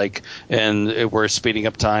bed, and we're speeding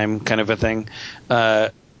up time kind of a thing.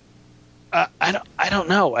 I don't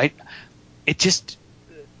know. It just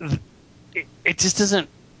doesn't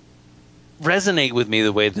resonate with me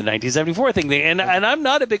the way the 1974 thing did. And I'm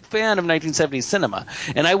not a big fan of 1970s cinema,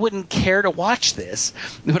 and I wouldn't care to watch this,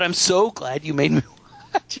 but I'm so glad you made me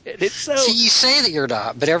watch it. It's so... See, you say that you're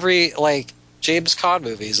not, but every James Caan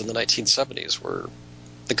movies in the 1970s were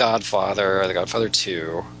The Godfather, The Godfather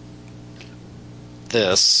 2,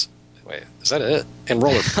 this. Wait, is that it? And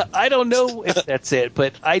Roller. I don't know if that's it,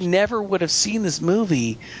 but I never would have seen this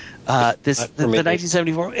movie. The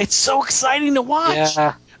 1974. It's so exciting to watch.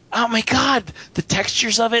 Yeah. Oh my God, the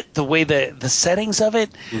textures of it, the way the settings of it,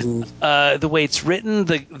 the way it's written,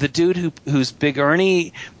 the dude who's Big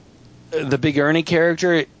Ernie. The Big Ernie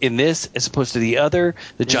character in this, as opposed to the other,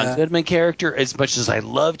 the John Goodman character, as much as I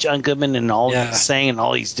love John Goodman and all he's saying and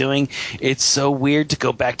all he's doing, it's so weird to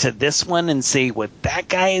go back to this one and see what that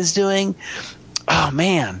guy is doing. Oh,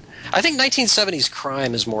 man. I think 1970s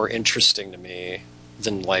crime is more interesting to me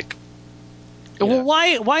than, Well,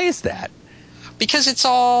 why is that? Because it's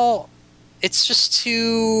just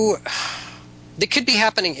too... It could be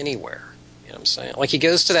happening anywhere. You know what I'm saying? He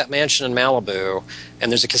goes to that mansion in Malibu,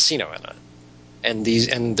 and there's a casino in it. and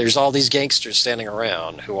there's all these gangsters standing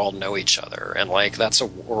around who all know each other, and like that's a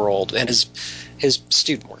world, and his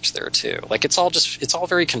student works there too. Like it's all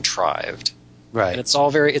very contrived, Right.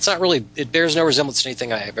 and it bears no resemblance to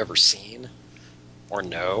anything I have ever seen or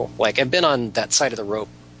know. Like I've been on that side of the rope,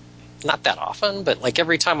 not that often, but like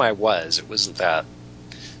every time it wasn't that.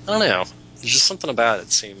 I don't know. There's just something about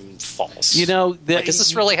it seemed false. You know, like, is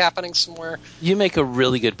this really happening somewhere? You make a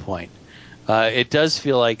really good point. It does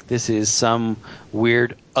feel like this is some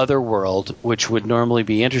weird other world, which would normally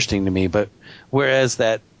be interesting to me. But whereas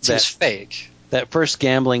that fake. That first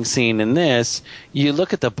gambling scene in this, you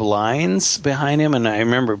look at the blinds behind him, and I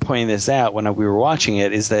remember pointing this out when we were watching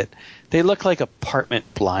it, is that they look like apartment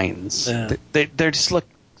blinds. Yeah. They just look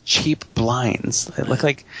cheap blinds. They look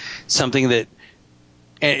like something that,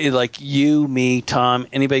 like you, me, Tom,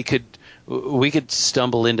 we could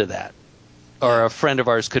stumble into that. Or a friend of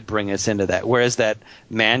ours could bring us into that. Whereas that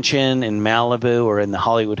mansion in Malibu or in the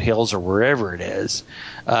Hollywood Hills or wherever it is,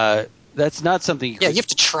 that's not something you have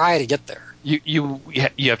to try to get there. You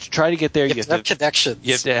have to try to get there. You have to have connections.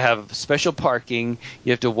 You have to have special parking.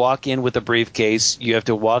 You have to walk in with a briefcase. You have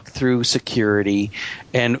to walk through security.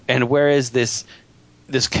 And whereas this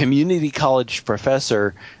community college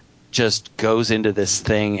professor just goes into this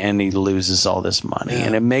thing and he loses all this money. Yeah.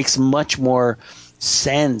 And it makes much more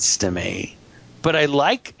sense to me. But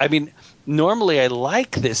normally I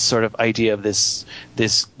like this sort of idea of this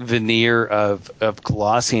veneer of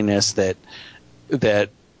glossiness that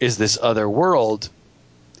is this other world.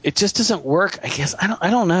 It just doesn't work. I guess I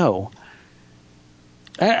don't know.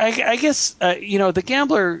 I guess the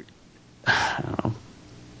Gambler. I don't know.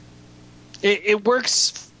 It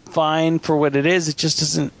works fine for what it is. It just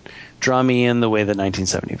doesn't draw me in the way the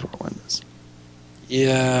 1974 one does.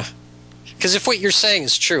 Yeah, because if what you're saying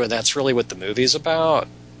is true, and that's really what the movie's about.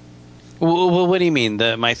 Well, what do you mean?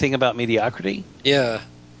 My thing about mediocrity? Yeah.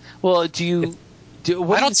 Well, I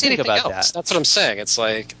don't see anything about else. that? That's what I'm saying. It's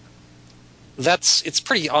like it's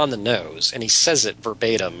pretty on the nose, and he says it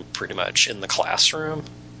verbatim, pretty much in the classroom.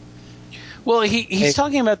 Well, he's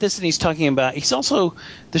talking about this, and he's also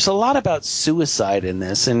there's a lot about suicide in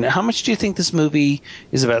this. And how much do you think this movie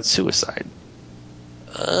is about suicide?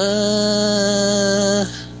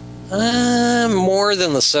 More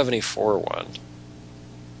than the 74 one.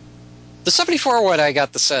 The 74 one, I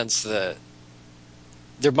got the sense that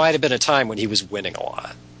there might have been a time when he was winning a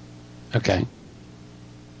lot. Okay.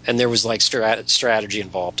 And there was like strategy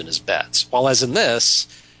involved in his bets. While as in this,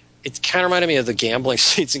 it kind of reminded me of the gambling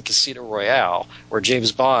scenes in Casino Royale, where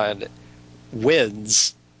James Bond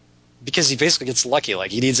wins because he basically gets lucky.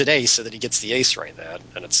 Like, he needs an ace, and then he gets the ace right then.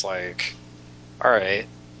 And it's like, all right,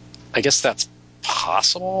 I guess that's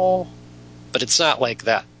possible, but it's not like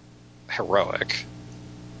that heroic.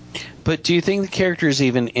 But do you think the character is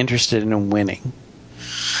even interested in winning?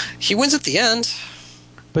 He wins at the end.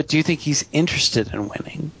 But do you think he's interested in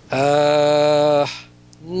winning? No.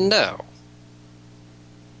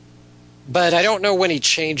 But I don't know when he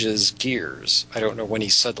changes gears. I don't know when he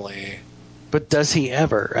suddenly... But does he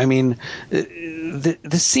ever? I mean,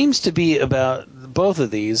 this seems to be about both of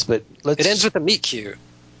these, but It ends with a meet cute.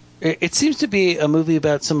 It seems to be a movie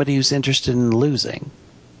about somebody who's interested in losing.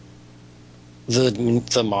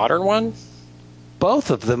 The modern one?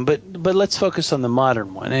 Both of them, but let's focus on the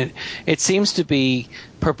modern one. It seems to be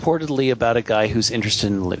purportedly about a guy who's interested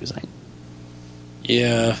in losing.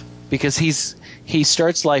 Yeah. Because he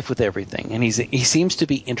starts life with everything, and he seems to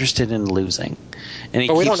be interested in losing.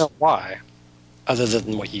 But we don't know why, other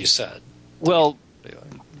than what you said. Well,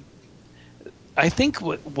 I think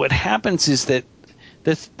what happens is that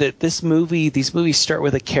these movies start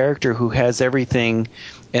with a character who has everything,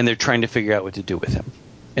 and they're trying to figure out what to do with him.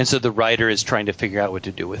 And so the writer is trying to figure out what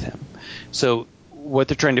to do with him. So what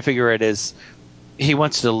they're trying to figure out is he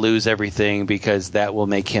wants to lose everything because that will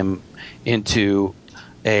make him into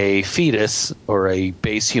a fetus or a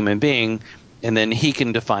base human being, and then he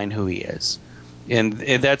can define who he is. And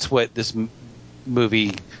that's what this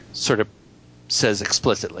movie sort of says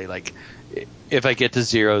explicitly. Like, if I get to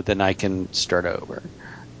zero, then I can start over.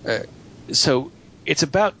 So it's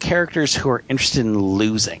about characters who are interested in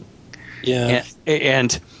losing. Yeah.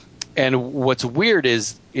 And what's weird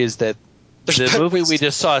is that the movie we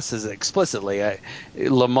just saw says explicitly.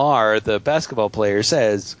 Lamar, the basketball player,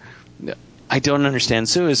 says, "I don't understand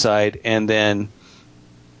suicide," and then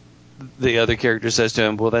the other character says to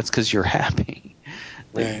him, "Well, that's because you're happy."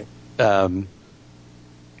 Right. And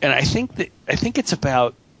I think it's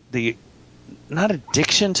about the not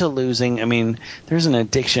addiction to losing. I mean, there's an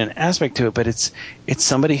addiction aspect to it, but it's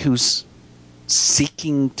somebody who's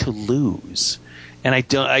seeking to lose, and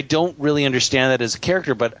I don't really understand that as a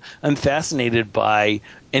character, but I'm fascinated by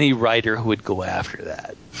any writer who would go after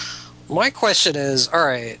that. My question is, all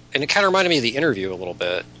right, and it kind of reminded me of The Interview a little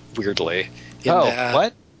bit, weirdly.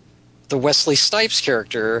 What? The Wesley Snipes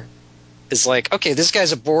character is like, okay, this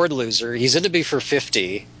guy's a bored loser. He's into me for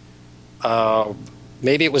 50.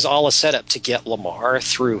 Maybe it was all a setup to get Lamar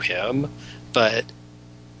through him, but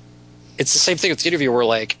it's the same thing with The Interview where,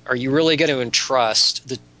 like, are you really going to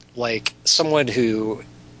entrust someone who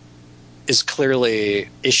is clearly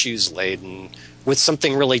issues laden with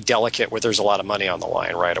something really delicate where there's a lot of money on the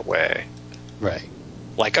line right away? Right.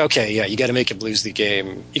 Like, okay, yeah, you got to make him lose the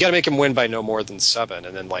game. You got to make him win by no more than 7.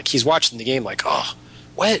 And then, like, he's watching the game like, oh,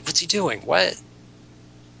 what? What's he doing? What?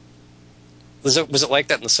 Was it like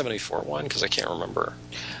that in the 74 one? Because I can't remember.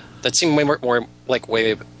 That seemed way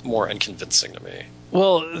more unconvincing to me.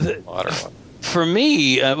 Well, Modern one. for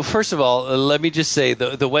me, first of all, let me just say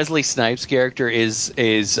the Wesley Snipes character is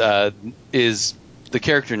the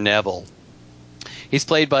character Neville. He's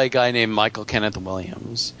played by a guy named Michael Kenneth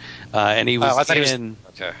Williams, and he was okay. I'm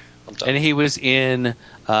done. And he was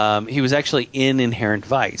he was actually in Inherent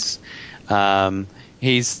Vice.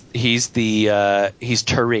 He's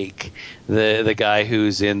Tariq, the guy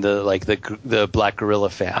who's in the Black Gorilla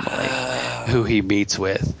family, who he meets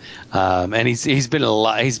with, and he's been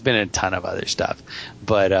he's been in a ton of other stuff,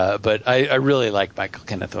 but I really like Michael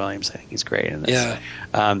Kenneth Williams. I think he's great in this.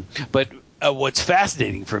 Yeah. But what's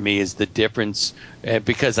fascinating for me is the difference,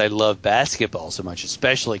 because I love basketball so much,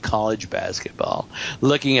 especially college basketball,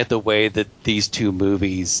 looking at the way that these two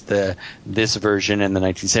movies, this version and the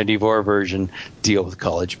 1974 version, deal with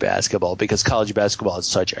college basketball, because college basketball is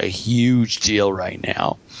such a huge deal right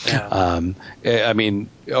now. Yeah. I mean,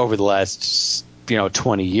 over the last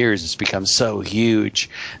 20 years, it's become so huge,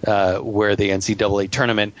 where the NCAA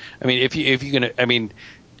tournament, I mean, if you're gonna, I mean,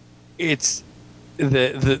 it's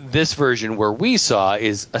this version where we saw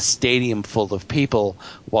is a stadium full of people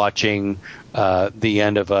watching the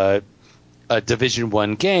end of a Division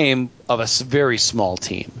I game of a very small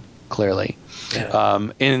team, clearly. Yeah.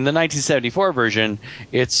 In the 1974 version,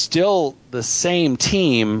 it's still the same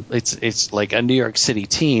team. It's like a New York City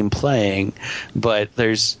team playing, but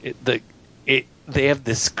they have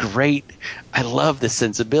this great, I love the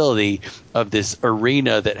sensibility of this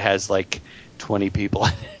arena that has like 20 people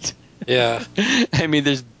in it. Yeah. I mean,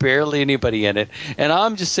 there's barely anybody in it, and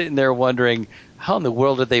I'm just sitting there wondering, how in the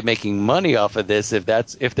world are they making money off of this if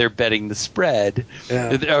they're betting the spread,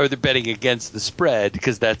 or they're betting against the spread,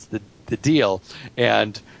 because that's the deal.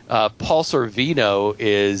 And Paul Sorvino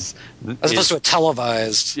is As opposed to a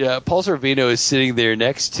televised. Yeah, Paul Sorvino is sitting there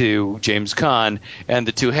next to James Caan, and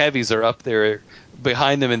the two heavies are up there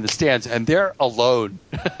behind them in the stands, and they're alone.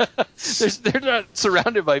 They're not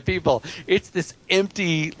surrounded by people. It's this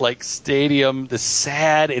empty stadium. The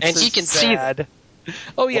sad. It's and so he can sad. see them.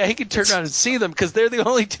 Oh yeah, he can turn around and see them because they're the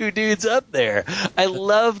only two dudes up there. I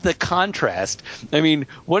love the contrast. I mean,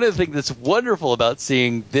 one of the things that's wonderful about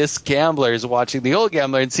seeing this Gambler is watching the old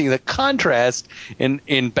Gambler and seeing the contrast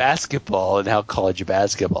in basketball and how college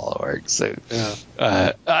basketball works. So,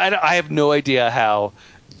 I have no idea how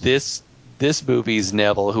this movie's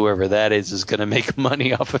Neville, whoever that is going to make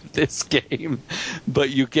money off of this game. But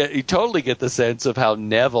you totally get the sense of how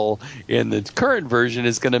Neville in the current version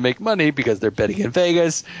is going to make money because they're betting in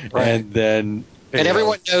Vegas, right. And then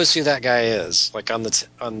everyone knows who that guy is. Like on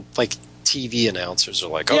TV announcers are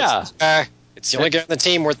like, oh, yeah. It's this guy. It's the only guy on the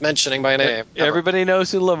team worth mentioning by name. Everybody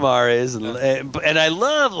knows who Lamar is, and I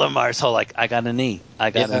love Lamar's whole I got a knee.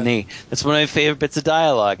 A knee. That's one of my favorite bits of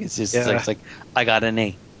dialogue. It's just it's like I got a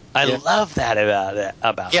knee. I love that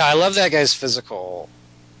about him. I love that guy's physical.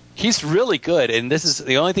 He's really good, and this is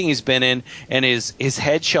the only thing he's been in, and his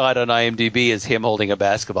headshot on IMDb is him holding a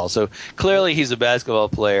basketball. So clearly he's a basketball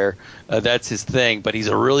player. That's his thing, but he's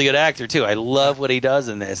a really good actor, too. I love what he does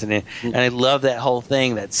in this, and I love that whole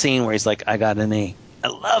thing, that scene where he's like, I got a knee. I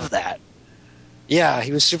love that. Yeah,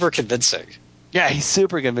 he was super convincing. Yeah, he's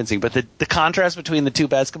super convincing, but the contrast between the two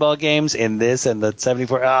basketball games in this and the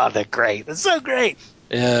 74, they're great. They're so great.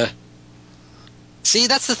 Yeah. See,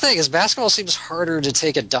 that's the thing, is basketball seems harder to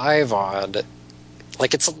take a dive on.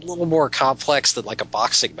 Like, it's a little more complex than, a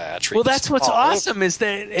boxing match. Well, that's what's awesome, is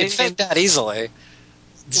that... You can fit that easily.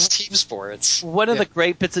 It's team sports. One of the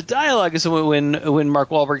great bits of dialogue is when Mark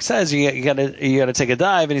Wahlberg says, you gotta take a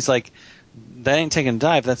dive, and he's like, that ain't taking a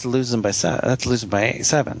dive, that's losing by 7. That's losing by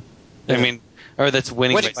 7. Yeah. I mean, or that's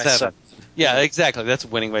winning by 7. Yeah, exactly. That's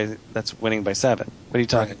winning by 7. What are you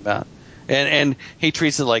talking about? and he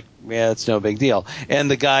treats it like, yeah, it's no big deal. And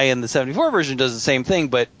the guy in the 74 version does the same thing,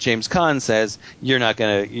 but James Caan says, you're not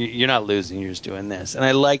losing, you're just doing this. And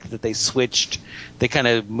I like that they kind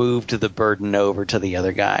of moved the burden over to the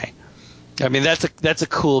other guy. I mean, that's a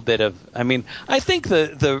cool bit of. I mean, I think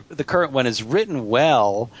the current one is written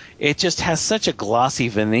well. It just has such a glossy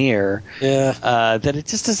veneer that it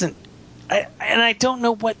just doesn't. And I don't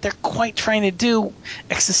know what they're quite trying to do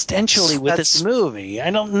existentially with this movie. I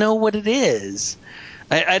don't know what it is.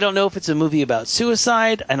 I don't know if it's a movie about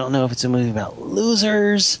suicide. I don't know if it's a movie about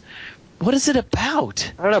losers. What is it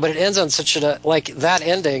about? I don't know, but it ends on such a that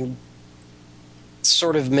ending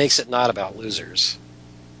sort of makes it not about losers.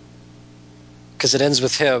 Because it ends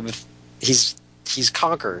with him, he's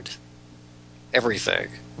conquered everything.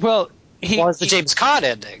 Well, the James Caan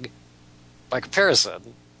ending, by comparison,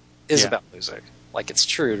 is about losing. Like, it's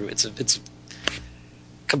true. It's a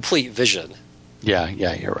complete vision. Yeah,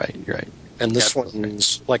 you're right. And this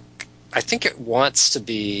one's like, I think it wants to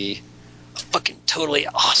be a fucking totally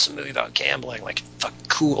awesome movie about gambling. Like, fucking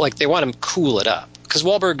cool. Like, they want to cool it up because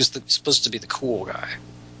Wahlberg is supposed to be the cool guy.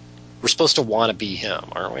 We're supposed to want to be him,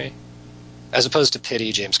 aren't we? As opposed to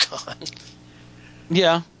pity James Caan.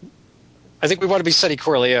 Yeah. I think we want to be Sonny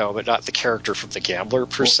Corleone, but not the character from The Gambler,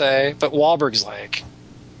 per se. But Wahlberg's like,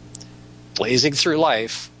 blazing through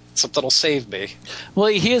life, something will save me. Well,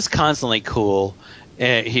 he is constantly cool.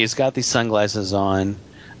 He's got these sunglasses on.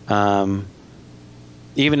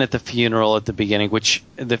 Even at the funeral at the beginning, which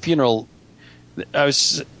the funeral, I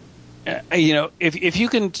was, if you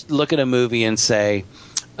can look at a movie and say,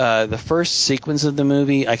 the first sequence of the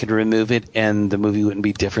movie, I could remove it and the movie wouldn't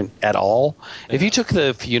be different at all. Yeah. If you took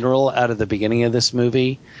the funeral out of the beginning of this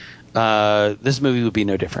movie would be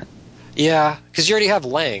no different. Yeah, because you already have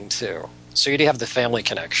Lang, too. So you already have the family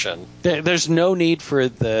connection. There's no need for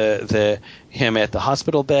the him at the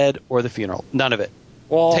hospital bed or the funeral. None of it.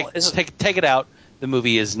 Well, take it out. The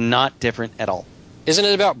movie is not different at all. Isn't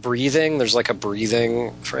it about breathing? There's like a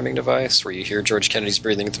breathing framing device where you hear George Kennedy's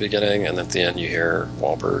breathing at the beginning, and at the end you hear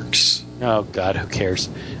Wahlberg's. Oh God, who cares?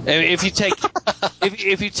 If you take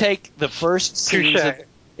if you take the first scenes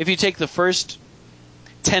if you take the first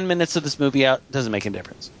 10 minutes of this movie out, it doesn't make a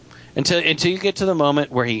difference. Until you get to the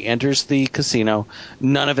moment where he enters the casino,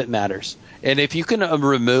 none of it matters. And if you can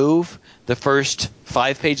remove the first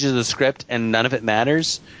 5 pages of the script and none of it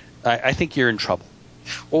matters, I think you're in trouble.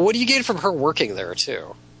 Well, what do you get from her working there,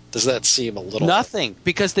 too? Does that seem a little... Nothing,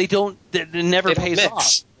 because it never pays mix.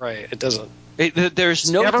 Off. Right, it doesn't. There's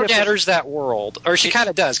no never difference. Enters that world. Or she kind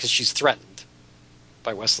of does, because she's threatened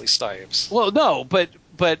by Wesley Snipes. Well, no, but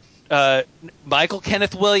Michael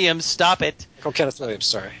Kenneth Williams, stop it. Michael Kenneth Williams,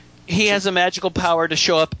 sorry. He has a magical power to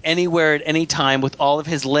show up anywhere at any time with all of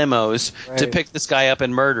his limos to pick this guy up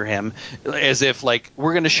and murder him, as if, like,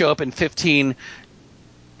 we're going to show up in 15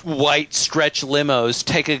 white stretch limos,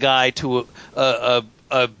 take a guy to a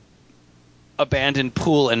abandoned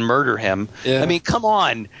pool and murder him. Yeah. I mean, come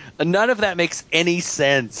on. None of that makes any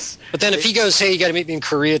sense. But then if he goes, hey, you got to meet me in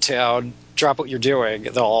Koreatown, drop what you're doing,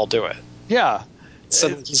 they'll all do it. Yeah. So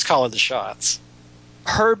he's calling the shots.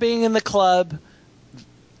 Her being in the club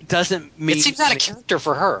doesn't mean... It seems out of character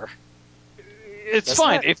for her. It's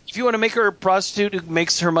fine. If you want to make her a prostitute who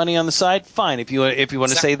makes her money on the side, fine. If you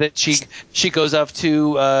want to say that she goes off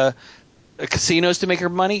to casinos to make her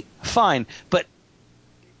money, fine. But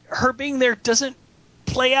her being there doesn't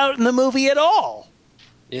play out in the movie at all.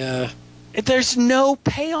 Yeah. There's no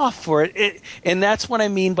payoff for it. And that's what I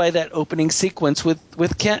mean by that opening sequence with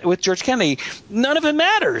George Kennedy. None of it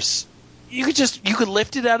matters. You could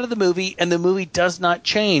lift it out of the movie, and the movie does not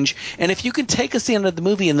change. And if you can take a scene out of the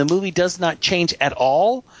movie and the movie does not change at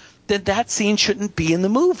all, then that scene shouldn't be in the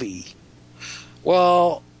movie.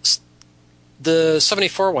 Well, the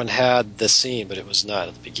 74 one had the scene, but it was not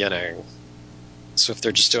at the beginning. So if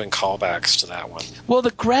they're just doing callbacks to that one. Well,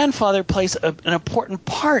 the grandfather plays an important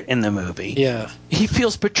part in the movie. Yeah. He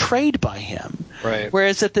feels betrayed by him. Right.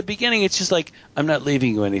 Whereas at the beginning, it's just like, I'm not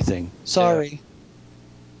leaving you anything. Sorry.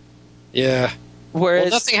 Yeah.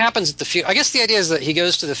 Whereas nothing happens at the funeral. I guess the idea is that he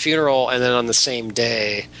goes to the funeral, and then on the same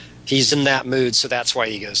day, he's in that mood, so that's why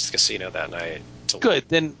he goes to the casino that night. Good.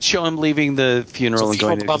 Then show him leaving the funeral and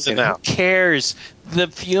going to the casino. Who cares? The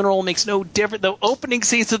funeral makes no difference. The opening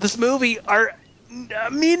scenes of this movie are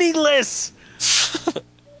meaningless.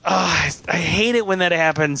 I hate it when that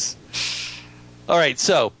happens. All right,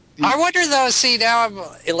 so I wonder though. See, now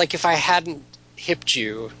I'm like, if I hadn't hipped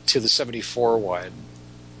you to the 74 one,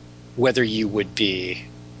 whether you would be.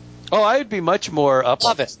 Oh, I would be much more up.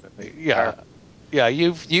 Love it. Yeah, yeah.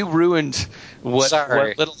 You ruined what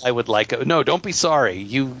little I would like. No, don't be sorry.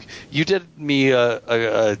 You did me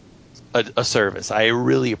a a service. I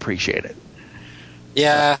really appreciate it.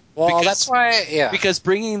 Yeah. Well, Because- that's why. Yeah. Because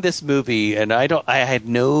bringing this movie, and I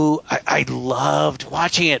loved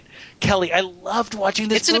watching it. Kelly, I loved watching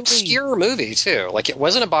this It's an movie. obscure movie too. Like it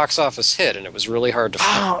wasn't a box office hit, and it was really hard to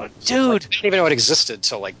find. Oh, dude. I didn't even know it existed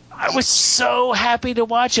till like. I was so happy to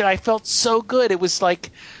watch it. I felt so good. It was like,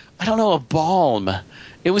 I don't know, a balm.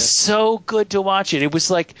 It was so good to watch it. It was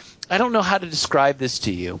like, I don't know how to describe this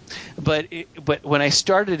to you, but when I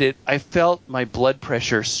started it, I felt my blood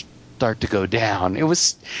pressure start to go down. It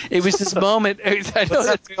was this moment.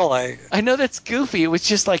 I know that's goofy. It was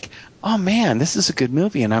just like, oh man, this is a good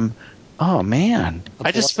movie, and oh man,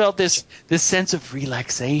 I just felt this sense of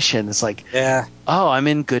relaxation. It's like, Yeah. oh, I'm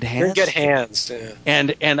in good hands. You're in good hands. Yeah.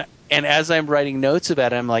 And as I'm writing notes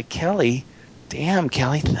about it, I'm like, Kelly, damn,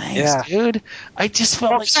 Kelly, thanks, Yeah. dude. I just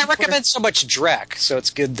felt like I recommend so much Drek, so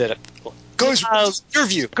it's good that it goes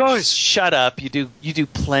interview. Guys, shut up. You do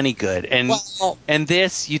plenty good, and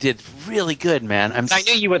this you did really good, man. I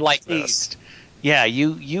knew you would like pleased. this. Yeah,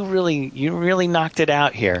 you really knocked it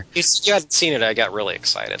out here. You hadn't seen it, I got really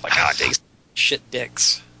excited. Like, shit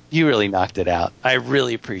dicks. You really knocked it out. I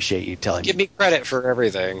really appreciate you telling Give me. me credit for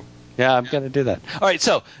everything. Yeah, I'm going to do that. All right,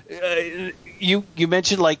 so you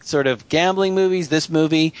mentioned like sort of gambling movies. This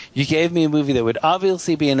movie, you gave me a movie that would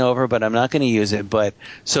obviously be an over, but I'm not going to use it. But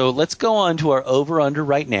so let's go on to our over-under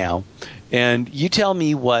right now, and you tell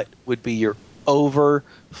me what would be your over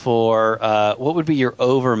for what would be your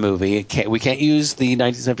over movie? We can't use the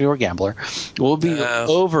 1974 Gambler. What would be your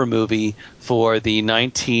over movie for the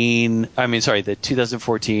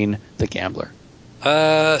 2014 The Gambler?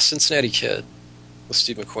 Cincinnati Kid with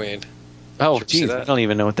Steve McQueen. Oh, geez, I don't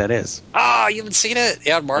even know what that is. Oh, you haven't seen it?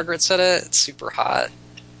 Yeah, Margaret said it. It's super hot.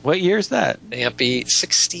 What year is that? Ampy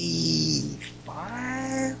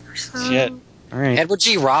 65 or so. Shit. All right. Edward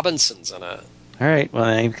G. Robinson's in it. All right.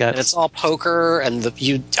 Well, you've got. And it's all poker, and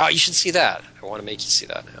you should see that. I want to make you see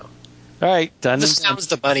that now. All right, done. The sounds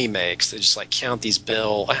the money makes. They just like count these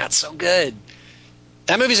bills. That's so good.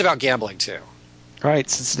 That movie's about gambling too. All right,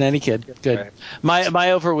 Cincinnati Kid. Good. Right.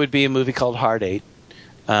 My over would be a movie called Hard Eight.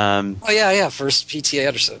 First P.T.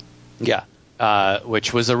 Anderson. Yeah,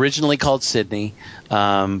 which was originally called Sydney,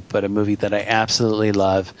 but a movie that I absolutely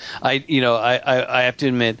love. I have to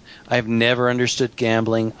admit, I've never understood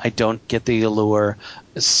gambling. I don't get the allure.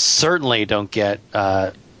 Certainly don't get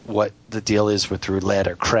what the deal is with roulette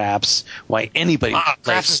or craps. Why anybody?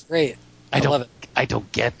 Craps is great. I love it. I don't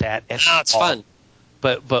get that. It's fun.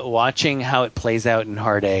 But watching how it plays out in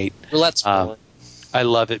Hard Eight, roulette's fun. I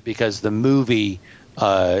love it because the movie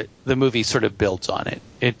sort of builds on it.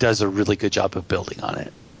 It does a really good job of building on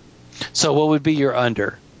it. So what would be your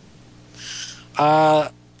under? I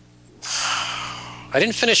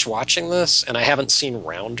didn't finish watching this, and I haven't seen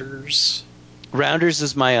Rounders. Rounders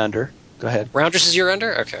is my under. Go ahead. Rounders is your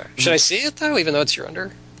under? Okay. Should I see it, though, even though it's your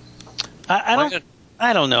under? I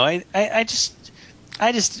don't know. I just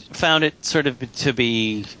found it sort of to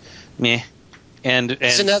be meh. And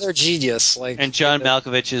it's another genius. And John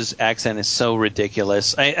Malkovich's accent is so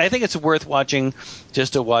ridiculous. I think it's worth watching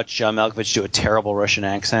just to watch John Malkovich do a terrible Russian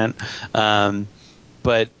accent.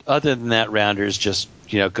 But other than that, Rounders just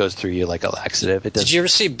goes through you like a laxative. Did you ever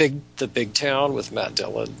see The Big Town with Matt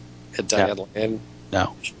Dillon and Diane Lane?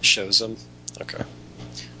 No. Shows him. Okay.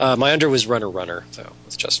 My under was Runner though.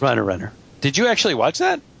 With just Runner. Did you actually watch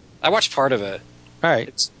that? I watched part of it. All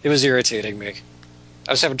right. It was irritating me.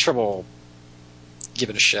 I was having trouble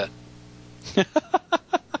giving a shit. It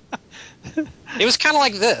was kind of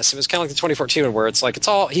like this. It was kind of like the 2014 one where it's like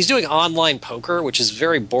he's doing online poker, which is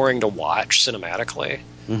very boring to watch cinematically.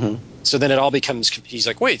 Mm-hmm. So then it all becomes, he's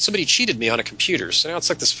like, wait, somebody cheated me on a computer. So now it's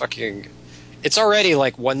like this fucking, it's already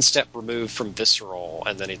like one step removed from visceral,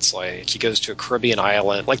 and then it's like he goes to a Caribbean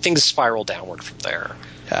island, like things spiral downward from there.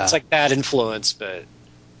 Yeah. It's like bad influence, but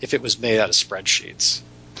if it was made out of spreadsheets.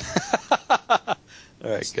 All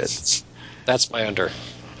right, good. That's my under.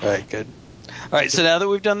 All right, good. All right, so now that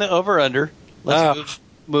we've done the over-under, let's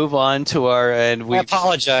move on to our... I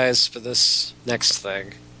apologize for this next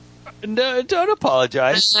thing. No, don't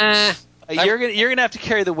apologize. You're gonna have to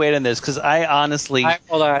carry the weight on this, because I honestly...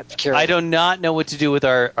 I do not know what to do with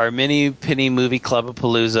our mini-penny movie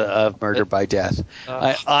Club-a-Palooza of Murder by Death.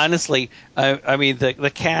 I honestly... I mean,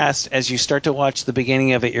 the cast, as you start to watch the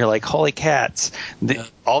beginning of it, you're like, holy cats.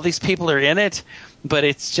 All these people are in it, but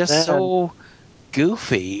it's just so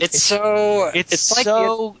goofy. It's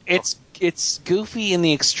goofy in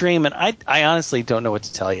the extreme, and I honestly don't know what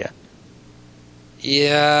to tell you.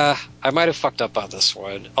 Yeah, I might have fucked up on this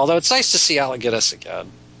one. Although it's nice to see Alec Guinness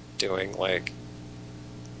again doing like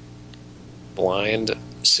blind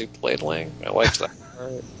soup ladling. I liked that.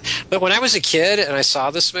 But when I was a kid and I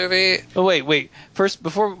saw this movie, Oh wait. First,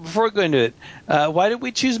 before we go into it, why did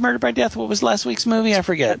we choose Murder by Death? What was last week's movie? I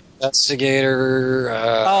forget. Investigator.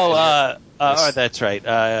 That's right.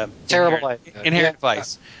 Terrible idea. Inherent Yeah.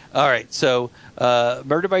 Vice. All right. So,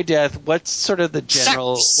 Murder by Death. What's sort of the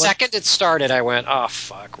general? Second it started, I went, "Oh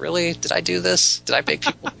fuck, really? Did I do this? Did I make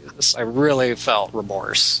people do this?" I really felt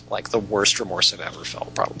remorse, like the worst remorse I've ever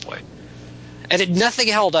felt, probably. And nothing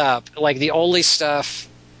held up. Like the only stuff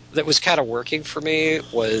that was kind of working for me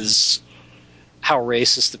was how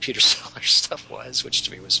racist the Peter Sellers stuff was, which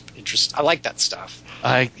to me was interesting. I like that stuff.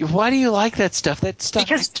 Why do you like that stuff? That stuff.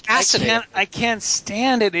 Because it's fascinating. I can't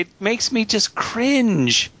stand it. It makes me just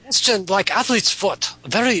cringe. Question, like athlete's foot,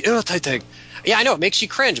 very irritating. Yeah, I know it makes you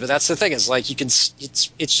cringe, but that's the thing. Is like you can.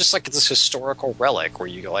 It's just like this historical relic where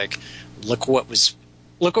you like look what was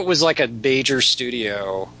like a major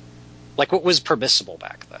studio, like what was permissible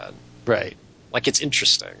back then. Right. Like it's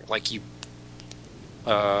interesting. Like you.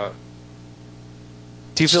 Do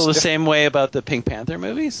you feel the same way about the Pink Panther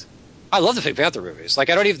movies? I love the Pink Panther movies. Like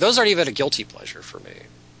I don't even; those aren't even a guilty pleasure for me.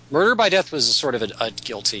 Murder by Death was sort of a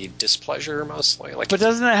guilty displeasure, mostly. Like, but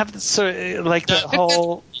doesn't it have the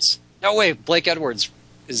whole? No way, Blake Edwards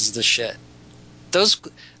is the shit.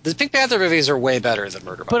 The Pink Panther movies are way better than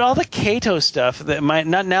Murder by Death. But all the Kato stuff that my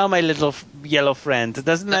little yellow friend,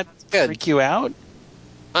 doesn't that freak you out?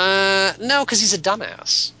 No, because he's a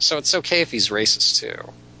dumbass. So it's okay if he's racist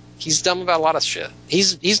too. He's dumb about a lot of shit.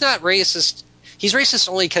 He's not racist. He's racist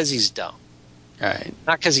only because he's dumb. All right.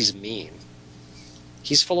 Not because he's mean.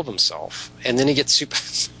 He's full of himself, and then he gets super.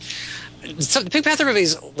 So the Pink Panther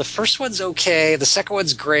movies, the first one's okay, the second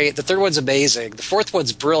one's great, the third one's amazing, the fourth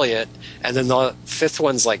one's brilliant, and then the fifth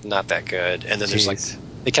one's like not that good. And then there's like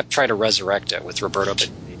they kept trying to resurrect it with Roberto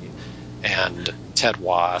Benigni and Ted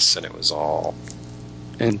Wass, and it was all.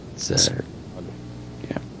 And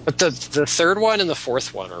yeah. But the third one and the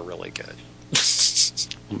fourth one are really good.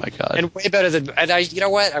 Oh my god! And way better than. And you know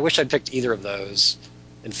what? I wish I'd picked either of those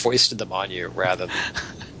and foisted them on you rather than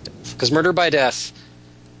because Murder by Death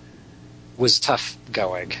was tough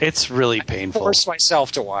going. It's really painful. I forced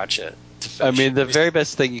myself to watch it. I mean, the very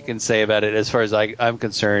best thing you can say about it, as far as I'm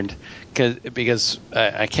concerned, because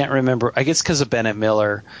I can't remember. I guess because of Bennett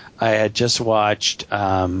Miller, I had just watched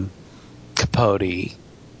Capote.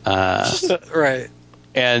 Right.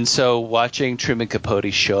 And so watching Truman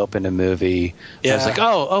Capote show up in a movie, I was like,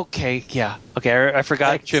 oh, okay, yeah. Okay, I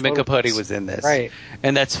forgot Truman Capote was in this. Right.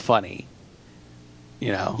 And that's funny.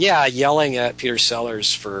 You know? Yeah, yelling at Peter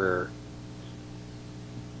Sellers for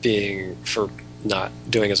not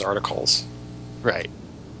doing his articles. Right.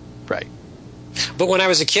 But when I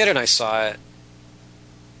was a kid and I saw it,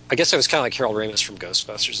 I guess I was kind of like Harold Ramis from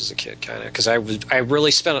Ghostbusters as a kid, kind of, because I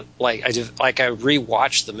really spent I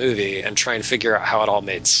rewatched the movie and try and figure out how it all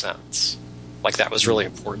made sense. Like that was really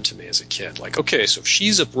important to me as a kid. Like, okay, so if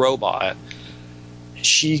she's a robot,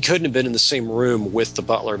 she couldn't have been in the same room with the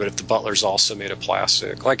butler, but if the butler's also made of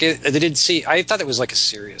plastic, like they didn't see. I thought it was like a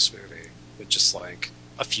serious movie with just like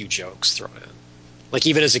a few jokes thrown in. Like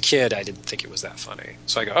even as a kid, I didn't think it was that funny.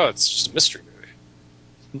 So I go, oh, it's just a mystery movie.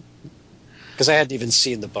 Because I hadn't even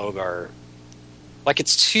seen the Bogart. Like,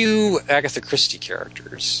 it's two Agatha Christie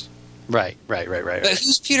characters. Right. But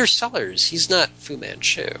who's Peter Sellers? He's not Fu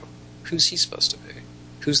Manchu. Who's he supposed to be?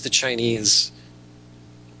 Who's the Chinese?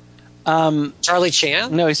 Charlie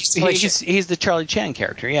Chan? No, he's the Charlie Chan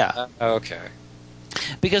character, yeah. Okay.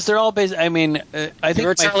 Because they're all based. I mean, I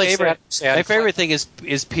think my favorite thing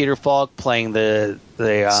is Peter Falk playing the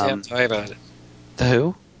Sam Diamond. The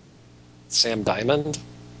who? Sam Diamond?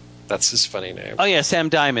 That's his funny name. Oh yeah, Sam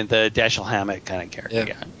Diamond, the Dashiell Hammett kind of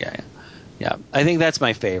character. Yeah. I think that's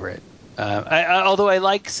my favorite. Although I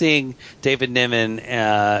like seeing David Niven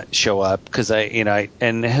show up because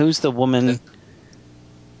and who's the woman?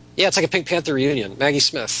 Yeah, it's like a Pink Panther reunion. Maggie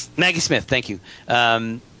Smith. Thank you.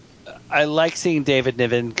 I like seeing David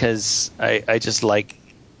Niven because I just like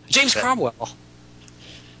James Cromwell.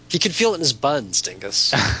 He could feel it in his buns,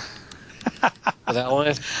 Dingus. That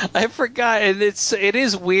one. I forgot, and it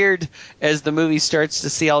is weird as the movie starts to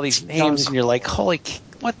see all these names, and you're like, "Holy,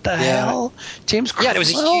 what the hell?" James Cromwell? Yeah, it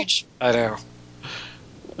was a huge. I know,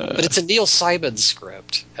 but it's a Neil Simon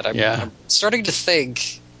script, and I'm starting to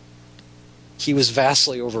think he was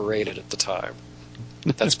vastly overrated at the time.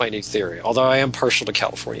 That's my new theory. Although I am partial to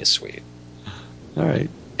California Suite. All right,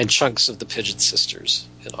 and chunks of the Pigeon Sisters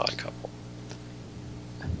in Odd Couple.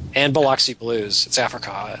 And Biloxi Blues. It's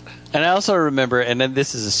Africa. And I also remember, and then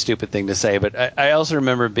this is a stupid thing to say, but I also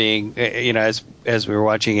remember being, as we were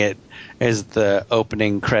watching it, as the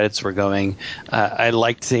opening credits were going, I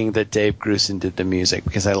liked seeing that Dave Grusin did the music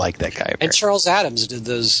because I like that guy. And Charles Adams did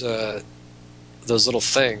those little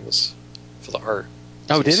things for the art.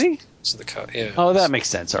 Oh, did he? So the yeah. Oh, that makes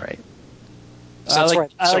sense. All right. So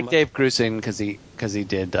I like Dave Grusin because he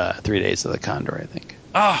did 3 Days of the Condor, I think.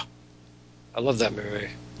 Ah, I love that movie.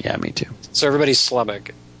 Yeah, me too. So everybody's slumming.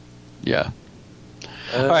 Yeah.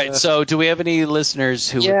 All right. So, do we have any listeners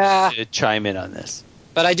who would chime in on this?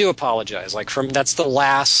 But I do apologize. That's the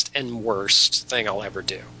last and worst thing I'll ever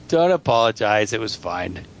do. Don't apologize. It was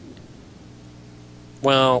fine.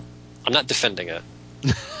 Well, I'm not defending it.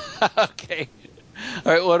 Okay.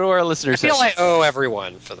 All right. What do our listeners I feel I owe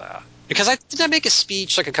everyone for that. Because did I make a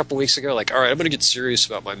speech a couple weeks ago? All right, I'm going to get serious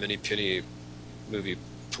about my mini penny movie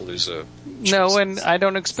Palooza. No, and I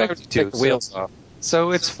don't expect you to. Wheels off.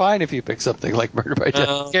 So it's fine if you pick something like Murder by Death.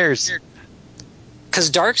 Who cares? Because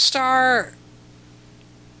Dark Star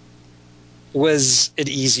was an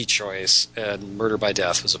easy choice, and Murder by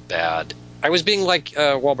Death was a bad. I was being like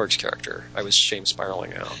Wahlberg's character. I was shame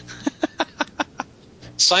spiraling out.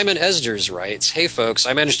 Simon Esders writes, "Hey folks,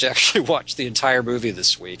 I managed to actually watch the entire movie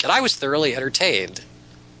this week, and I was thoroughly entertained."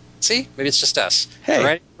 See? Maybe it's just us. Hey. The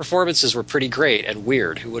writing performances were pretty great and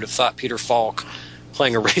weird. Who would have thought Peter Falk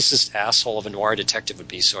playing a racist asshole of a noir detective would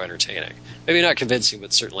be so entertaining? Maybe not convincing,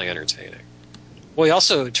 but certainly entertaining. Well, he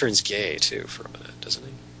also turns gay, too, for a minute, doesn't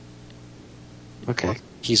he? Okay.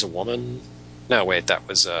 He's a woman? No, wait, that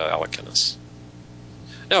was Alec Guinness.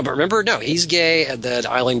 No, but remember, he's gay, and then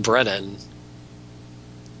Eileen Brennan,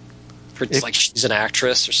 like she's an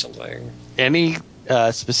actress or something. Any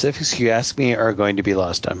specifics you ask me are going to be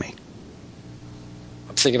lost on me.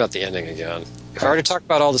 I'm thinking about the ending again. If I were to talk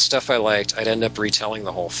about all the stuff I liked, I'd end up retelling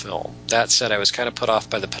the whole film. That said, I was kind of put off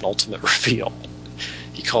by the penultimate reveal.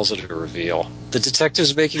 He calls it a reveal. The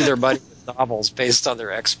detectives making their money with novels based on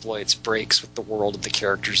their exploits breaks with the world of the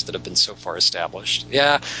characters that have been so far established.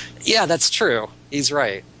 Yeah, that's true. He's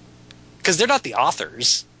right. Because they're not the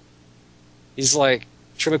authors. He's like,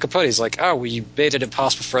 Truman Capote's like, oh, well, you made it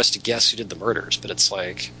impossible for us to guess who did the murders. But it's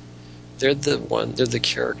like, they're the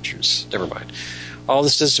characters. Never mind. All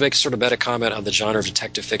this does to make a sort of meta comment on the genre of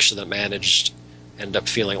detective fiction that managed end up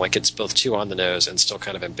feeling like it's both too on the nose and still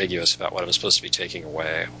kind of ambiguous about what I'm supposed to be taking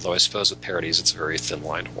away. Although I suppose with parodies, it's a very thin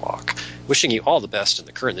line to walk. Wishing you all the best in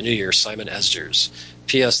the current and the new year, Simon Esders.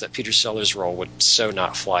 P.S. That Peter Sellers role would so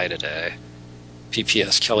not fly today.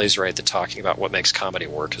 P.P.S. Kelly's right that talking about what makes comedy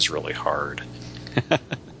work is really hard.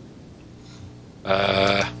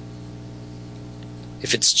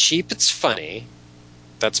 If it's cheap, it's funny.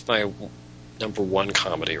 That's my number one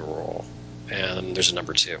comedy rule. And there's a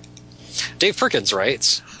number two. Dave Perkins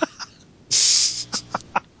writes,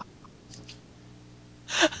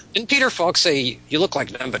 didn't Peter Falk say, you look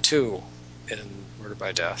like number two in Murder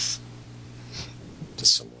by Death to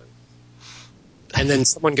someone? And then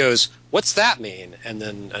someone goes, what's that mean? And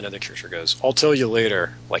then another character goes, I'll tell you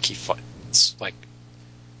later. Like it's like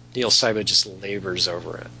Neil Simon just labors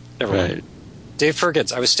over it. Never mind. Dave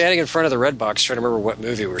Perkins, I was standing in front of the Red Box trying to remember what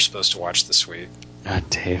movie we were supposed to watch this week.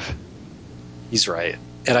 Dave. He's right.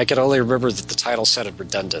 And I could only remember that the title sounded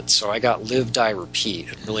redundant, so I got Live, Die, Repeat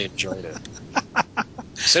and really enjoyed it.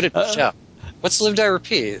 So did Jeff. What's Live, Die,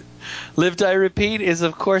 Repeat? Live, Die, Repeat is,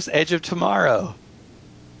 of course, Edge of Tomorrow.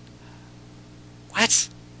 What?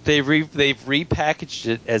 They've repackaged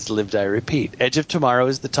it as Live, Die, Repeat. Edge of Tomorrow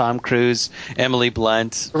is the Tom Cruise, Emily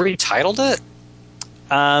Blunt. Retitled it?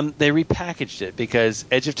 They repackaged it because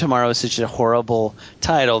Edge of Tomorrow is such a horrible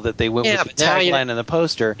title that they went with the tagline and the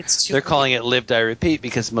poster. They're calling it Live, Die, Repeat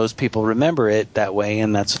because most people remember it that way,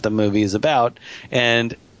 and that's what the movie is about.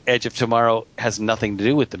 And Edge of Tomorrow has nothing to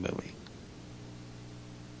do with the movie.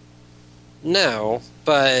 No,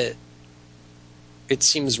 but it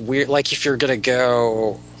seems weird. Like if you're going to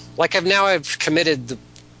go... Like I've committed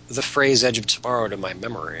the phrase Edge of Tomorrow to my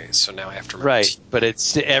memory, so now I have to remember. Right, but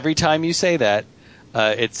it's every time you say that,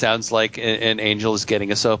 it sounds like an angel is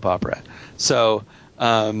getting a soap opera. So,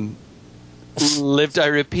 Live, Die,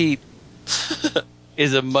 Repeat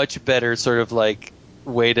is a much better sort of like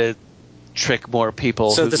way to trick more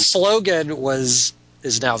people. So the slogan is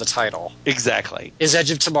now the title. Exactly. Is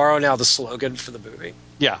Edge of Tomorrow now the slogan for the movie?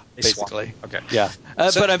 Yeah, basically. Okay. Yeah.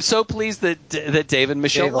 But I'm so pleased that Dave and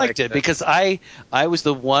Michelle liked it because I was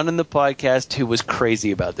the one in the podcast who was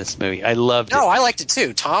crazy about this movie. I loved it. No, I liked it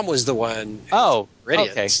too. Tom was the one. Oh,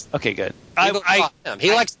 Floridians. Okay, good.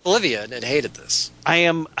 He likes Oblivion and hated this. I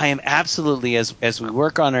am absolutely, as we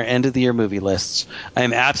work on our end of the year movie lists, I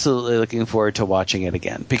am absolutely looking forward to watching it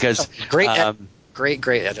again because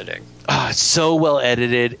Great editing. It's so well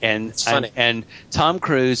edited, and It's funny. and Tom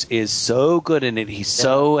Cruise is so good in it. He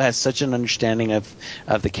has such an understanding of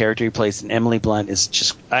the character he plays, and Emily Blunt is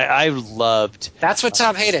just I loved. That's what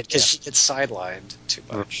Tom hated, because she gets sidelined too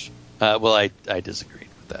much. Well, I disagreed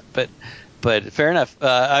with that, but fair enough.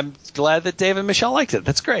 I'm glad that Dave and Michelle liked it.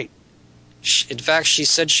 That's great. In fact, she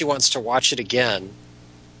said she wants to watch it again,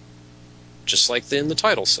 just like the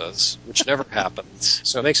title says, which never happens.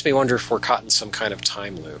 So it makes me wonder if we're caught in some kind of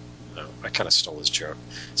time loop. No, I kind of stole his joke.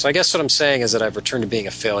 So I guess what I'm saying is that I've returned to being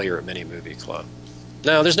a failure at Mini Movie Club.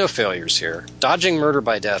 No, there's no failures here. Dodging murder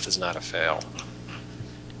by death is not a fail.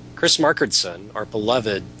 Chris Markardson, our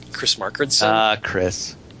beloved Chris Markardson.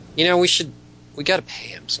 Chris. You know, we got to pay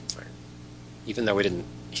him something, even though we didn't.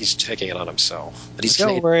 He's taking it on himself. But he's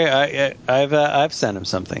Don't worry, I've sent him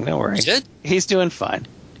something. Don't worry. You did? He's doing fine.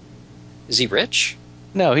 Is he rich?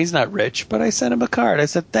 No, he's not rich, but I sent him a card. I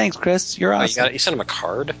said, "Thanks, Chris. You're awesome." You sent him a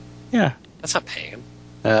card? Yeah, that's not paying him.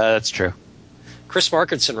 That's true. Chris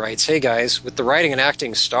Markardson writes, "Hey guys, with the writing and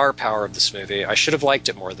acting star power of this movie, I should have liked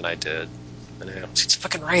it more than I did." And it's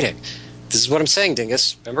fucking writing. This is what I'm saying,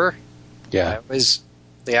 Dingus. Remember? Yeah.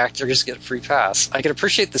 The actors get a free pass. I can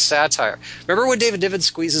appreciate the satire. Remember when David Niven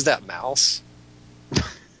squeezes that mouse?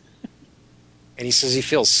 And he says he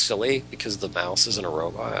feels silly because the mouse isn't a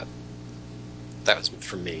robot? That was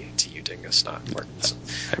from me to you, Dingus, not Martinson.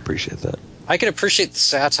 I appreciate that. I can appreciate the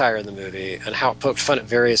satire in the movie and how it poked fun at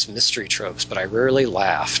various mystery tropes, but I rarely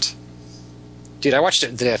laughed. Dude, I watched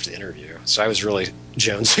it the day after the interview, so I was really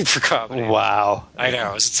jonesing for comedy. Wow. I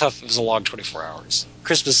know. It was a long 24 hours.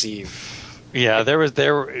 Christmas Eve. Yeah,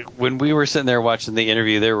 when we were sitting there watching the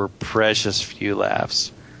interview, there were precious few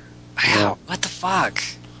laughs. Wow, what the fuck?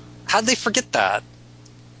 How'd they forget that?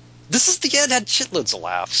 This is the end had shitloads of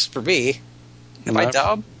laughs for me. Am I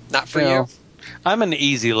dumb? Not for you? I'm an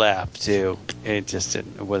easy laugh too. It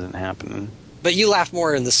wasn't happening. But you laugh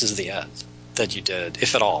more in This Is the End than you did,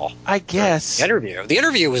 if at all. I guess. The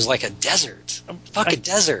interview was like a desert.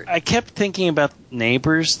 Desert. I kept thinking about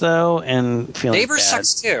Neighbors though, and feeling Neighbors bad.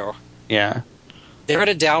 sucks too. Yeah. They're at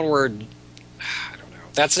a downward. I don't know.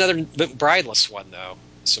 That's another McBrideless one though.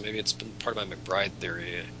 So maybe it's been part of my McBride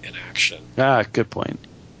theory in action. Good point.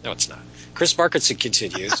 No, it's not. Chris Markardson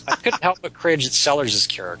continues, I couldn't help but cringe at Sellers'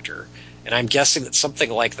 character, and I'm guessing that something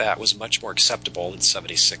like that was much more acceptable in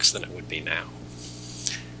 76 than it would be now.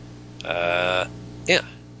 Yeah.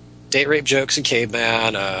 Date rape jokes in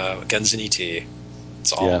Caveman, Guns and E.T.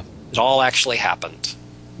 It all actually happened.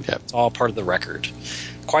 Yeah. It's all part of the record.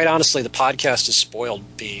 Quite honestly, the podcast has spoiled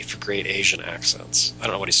me for great Asian accents. I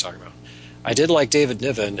don't know what he's talking about. I did like David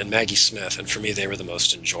Niven and Maggie Smith, and for me they were the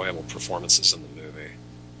most enjoyable performances in the movie.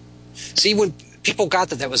 See, when people got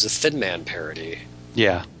that was a Thin Man parody.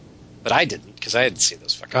 Yeah. But I didn't, because I hadn't seen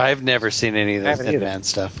those fucking... I've never seen any of the Thin Man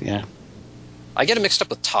stuff, yeah. I get it mixed up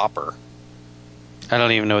with Topper. I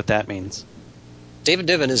don't even know what that means. David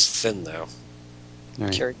Niven is thin, though.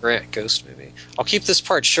 Right. Cary Grant, Ghost movie. I'll keep this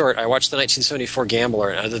part short. I watched the 1974 Gambler,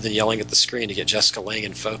 and other than yelling at the screen to get Jessica Lange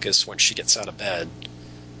in focus when she gets out of bed,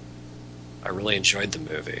 I really enjoyed the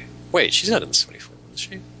movie. Wait, she's not in the 74 one, is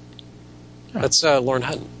she? Oh. That's Lauren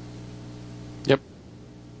Hutton. Yep.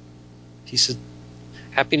 He said,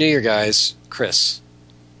 Happy New Year, guys. Chris.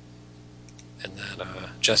 And then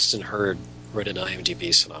Justin Hurd wrote an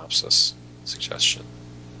IMDb synopsis suggestion.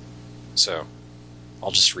 So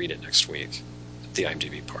I'll just read it next week, the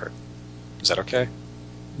IMDb part. Is that okay?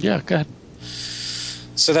 Yeah, go ahead.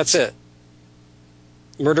 So that's it.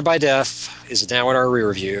 Murder by Death is now in our rear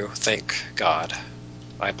review. Thank God.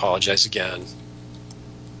 I apologize again.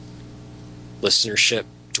 Listenership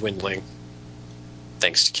dwindling.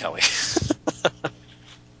 Thanks to Kelly.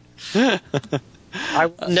 I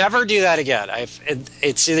will never do that again.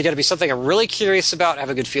 It's either going to be something I'm really curious about, have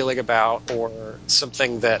a good feeling about, or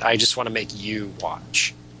something that I just want to make you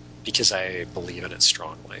watch because I believe in it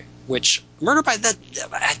strongly. Which, Murder by Death,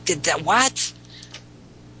 what?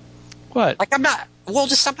 What? Like, I'm not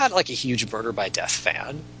like a huge Murder by Death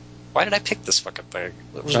fan. Why did I pick this fucking thing?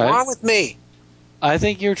 What was wrong with me? I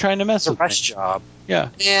think you were trying to mess with me. Rush job. Yeah.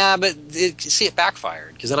 Yeah, but it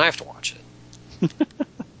backfired because then I have to watch it.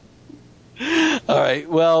 All right.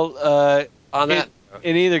 Well, on that,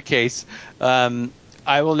 in either case,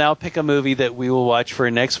 I will now pick a movie that we will watch for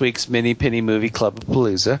next week's Mini Penny Movie Club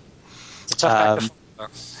Palooza. It's a tough act to follow.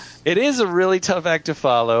 It is a really tough act to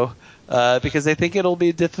follow. because I think it'll be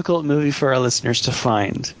a difficult movie for our listeners to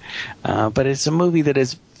find. But it's a movie that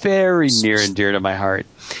is very near and dear to my heart.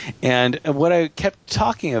 And what I kept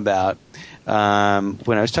talking about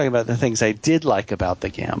when I was talking about the things I did like about The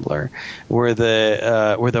Gambler were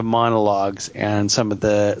the monologues and some of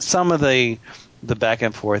the back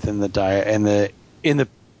and forth in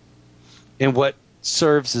what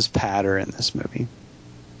serves as pattern in this movie.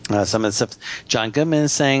 Some of the stuff John Goodman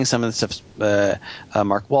is saying, some of the stuff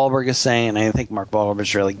Mark Wahlberg is saying, and I think Mark Wahlberg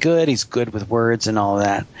is really good. He's good with words and all of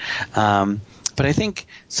that. But I think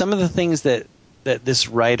some of the things that this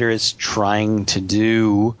writer is trying to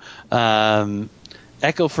do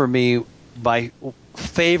echo for me my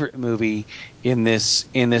favorite movie in this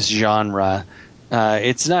genre.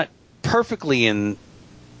 It's not perfectly in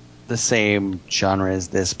the same genre as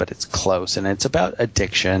this, but it's close, and it's about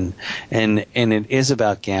addiction, and it is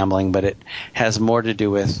about gambling, but it has more to do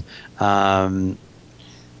with con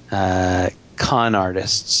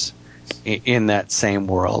artists in that same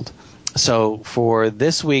world. So for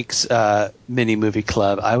this week's mini movie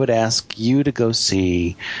club, I would ask you to go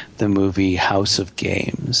see the movie House of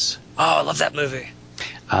Games. Oh, I love that movie.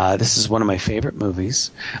 This is one of my favorite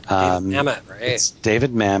movies. David Mamet, right? It's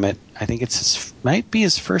David Mamet. I think might be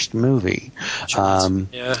his first movie.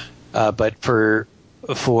 Yeah. But for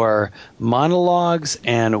monologues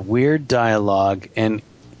and weird dialogue, and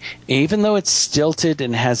even though it's stilted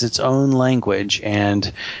and has its own language,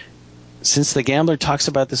 and since The Gambler talks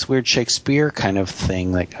about this weird Shakespeare kind of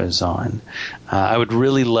thing that goes on, I would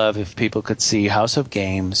really love if people could see House of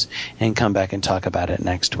Games and come back and talk about it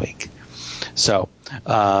next week. So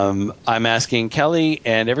I'm asking Kelly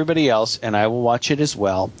and everybody else, and I will watch it as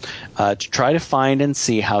well, to try to find and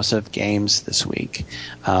see House of Games this week.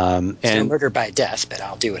 It's no murder by death, but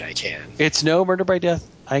I'll do what I can. It's no murder by death.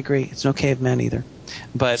 I agree. It's no caveman either.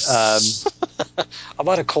 But I'm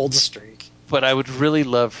on a cold streak. But I would really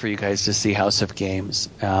love for you guys to see House of Games.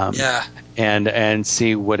 Yeah. And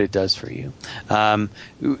see what it does for you.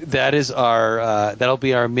 That is that'll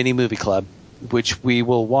be our mini movie club, which we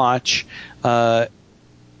will watch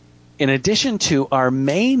in addition to our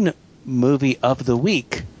main movie of the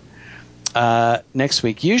week next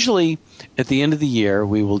week. Usually at the end of the year,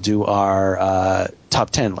 we will do our top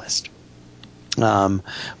 10 list.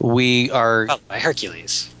 We are... Oh, by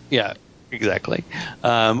Hercules. Yeah, exactly.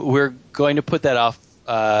 We're going to put that off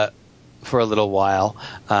for a little while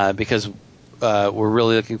because we're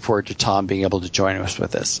really looking forward to Tom being able to join us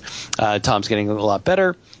with this. Tom's getting a lot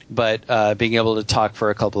better, but being able to talk for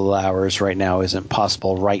a couple of hours right now isn't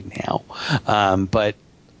possible right now. But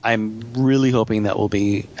I'm really hoping that will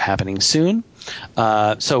be happening soon.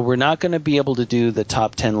 So we're not going to be able to do the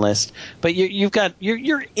top 10 list, but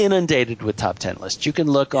you're inundated with top 10 lists. You can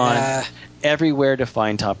look on everywhere to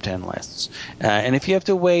find top 10 lists. And if you have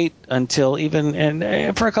to wait until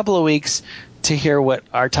even for a couple of weeks to hear what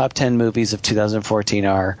our top 10 movies of 2014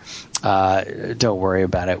 are, don't worry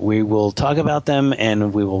about it. We will talk about them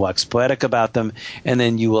and we will wax poetic about them, and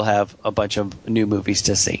then you will have a bunch of new movies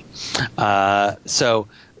to see.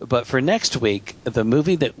 But for next week, the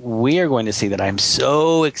movie that we are going to see that I'm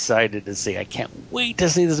so excited to see, I can't wait to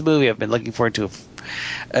see this movie. I've been looking forward to it.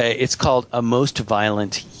 It's called A Most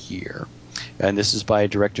Violent Year. And this is by a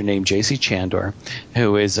director named J.C. Chandor,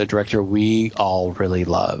 who is a director we all really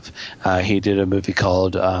love. He did a movie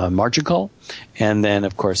called Margin Call, and then,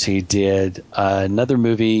 of course, he did another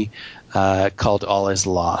movie called All Is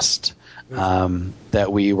Lost that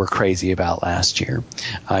we were crazy about last year.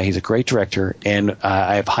 He's a great director, and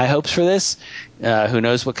I have high hopes for this. Who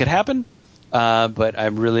knows what could happen? But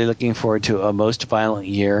I'm really looking forward to A Most Violent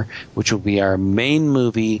Year, which will be our main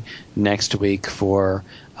movie next week for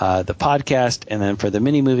the podcast. And then for the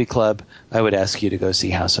mini movie club, I would ask you to go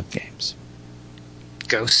see House of Games.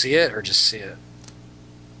 Go see it or just see it?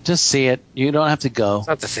 Just see it. You don't have to go. It's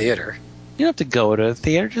not the theater. You don't have to go to the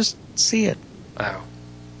theater. Just see it. Oh.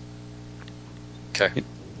 Okay.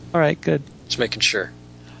 All right, good. Just making sure.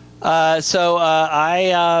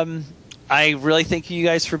 I really thank you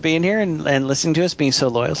guys for being here and listening to us, being so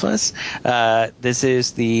loyal to us. This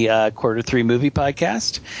is the Quarter 3 Movie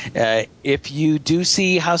Podcast. If you do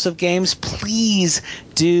see House of Games, please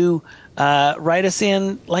do write us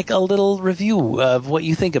in like a little review of what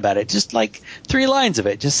you think about it. Just like 3 lines of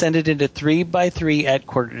it. Just send it into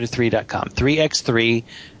 3x3@quarter-to-3.com. 3x3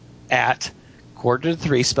 at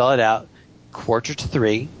quarter-to-3. Spell it out.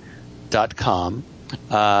 quarter-to-3.com.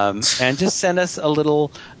 And just send us a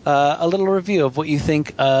little review of what you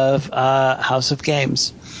think of House of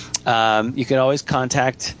Games. You can always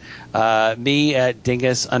contact me at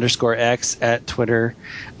dingus_x at Twitter,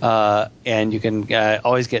 and you can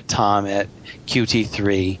always get Tom at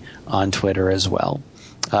QT3 on Twitter as well.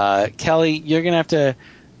 Kelly, you're gonna have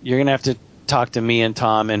to talk to me and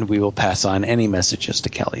Tom, and we will pass on any messages to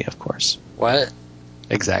Kelly, of course. What?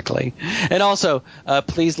 Exactly. And also,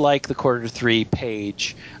 please like the Quarter to Three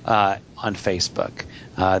page on Facebook.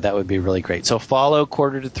 That would be really great. So follow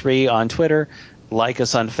Quarter to Three on Twitter. Like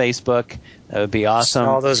us on Facebook. That would be awesome.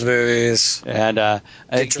 All those movies. And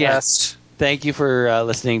again, thank you for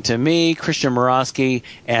listening to me, Christian Morosky,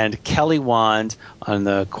 and Kelly Wand on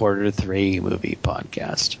the Quarter to Three movie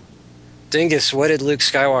podcast. Dingus, what did Luke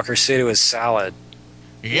Skywalker say to his salad?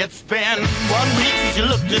 It's been 1 week since you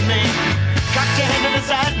looked at me. Cocked your head to the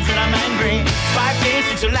side and said I'm angry. 5 days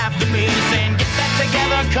since you laughed at me, saying get that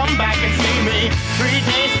together, come back and see me. 3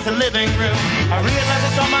 days since the living room. I realized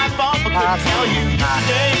it's all my fault, but couldn't tell you.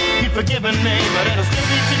 Yesterday you'd forgiven me, but it'll still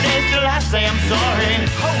be 2 days till I say I'm sorry.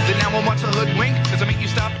 Hold it, now I watch the hoodwink. Does it make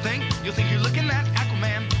you stop and think? You'll think you're looking at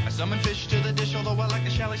Aquaman. I summon fish to the dish, although I like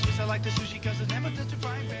the chalet Swiss, I like the sushi, cause it's never touch a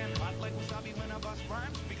frying pan. Hot like wasabi when I bust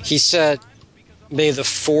rhymes. He said, "May the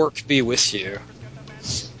fork be with you."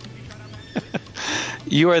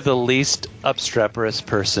 You are the least obstreperous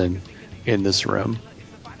person in this room.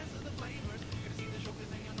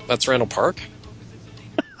 That's Randall Park?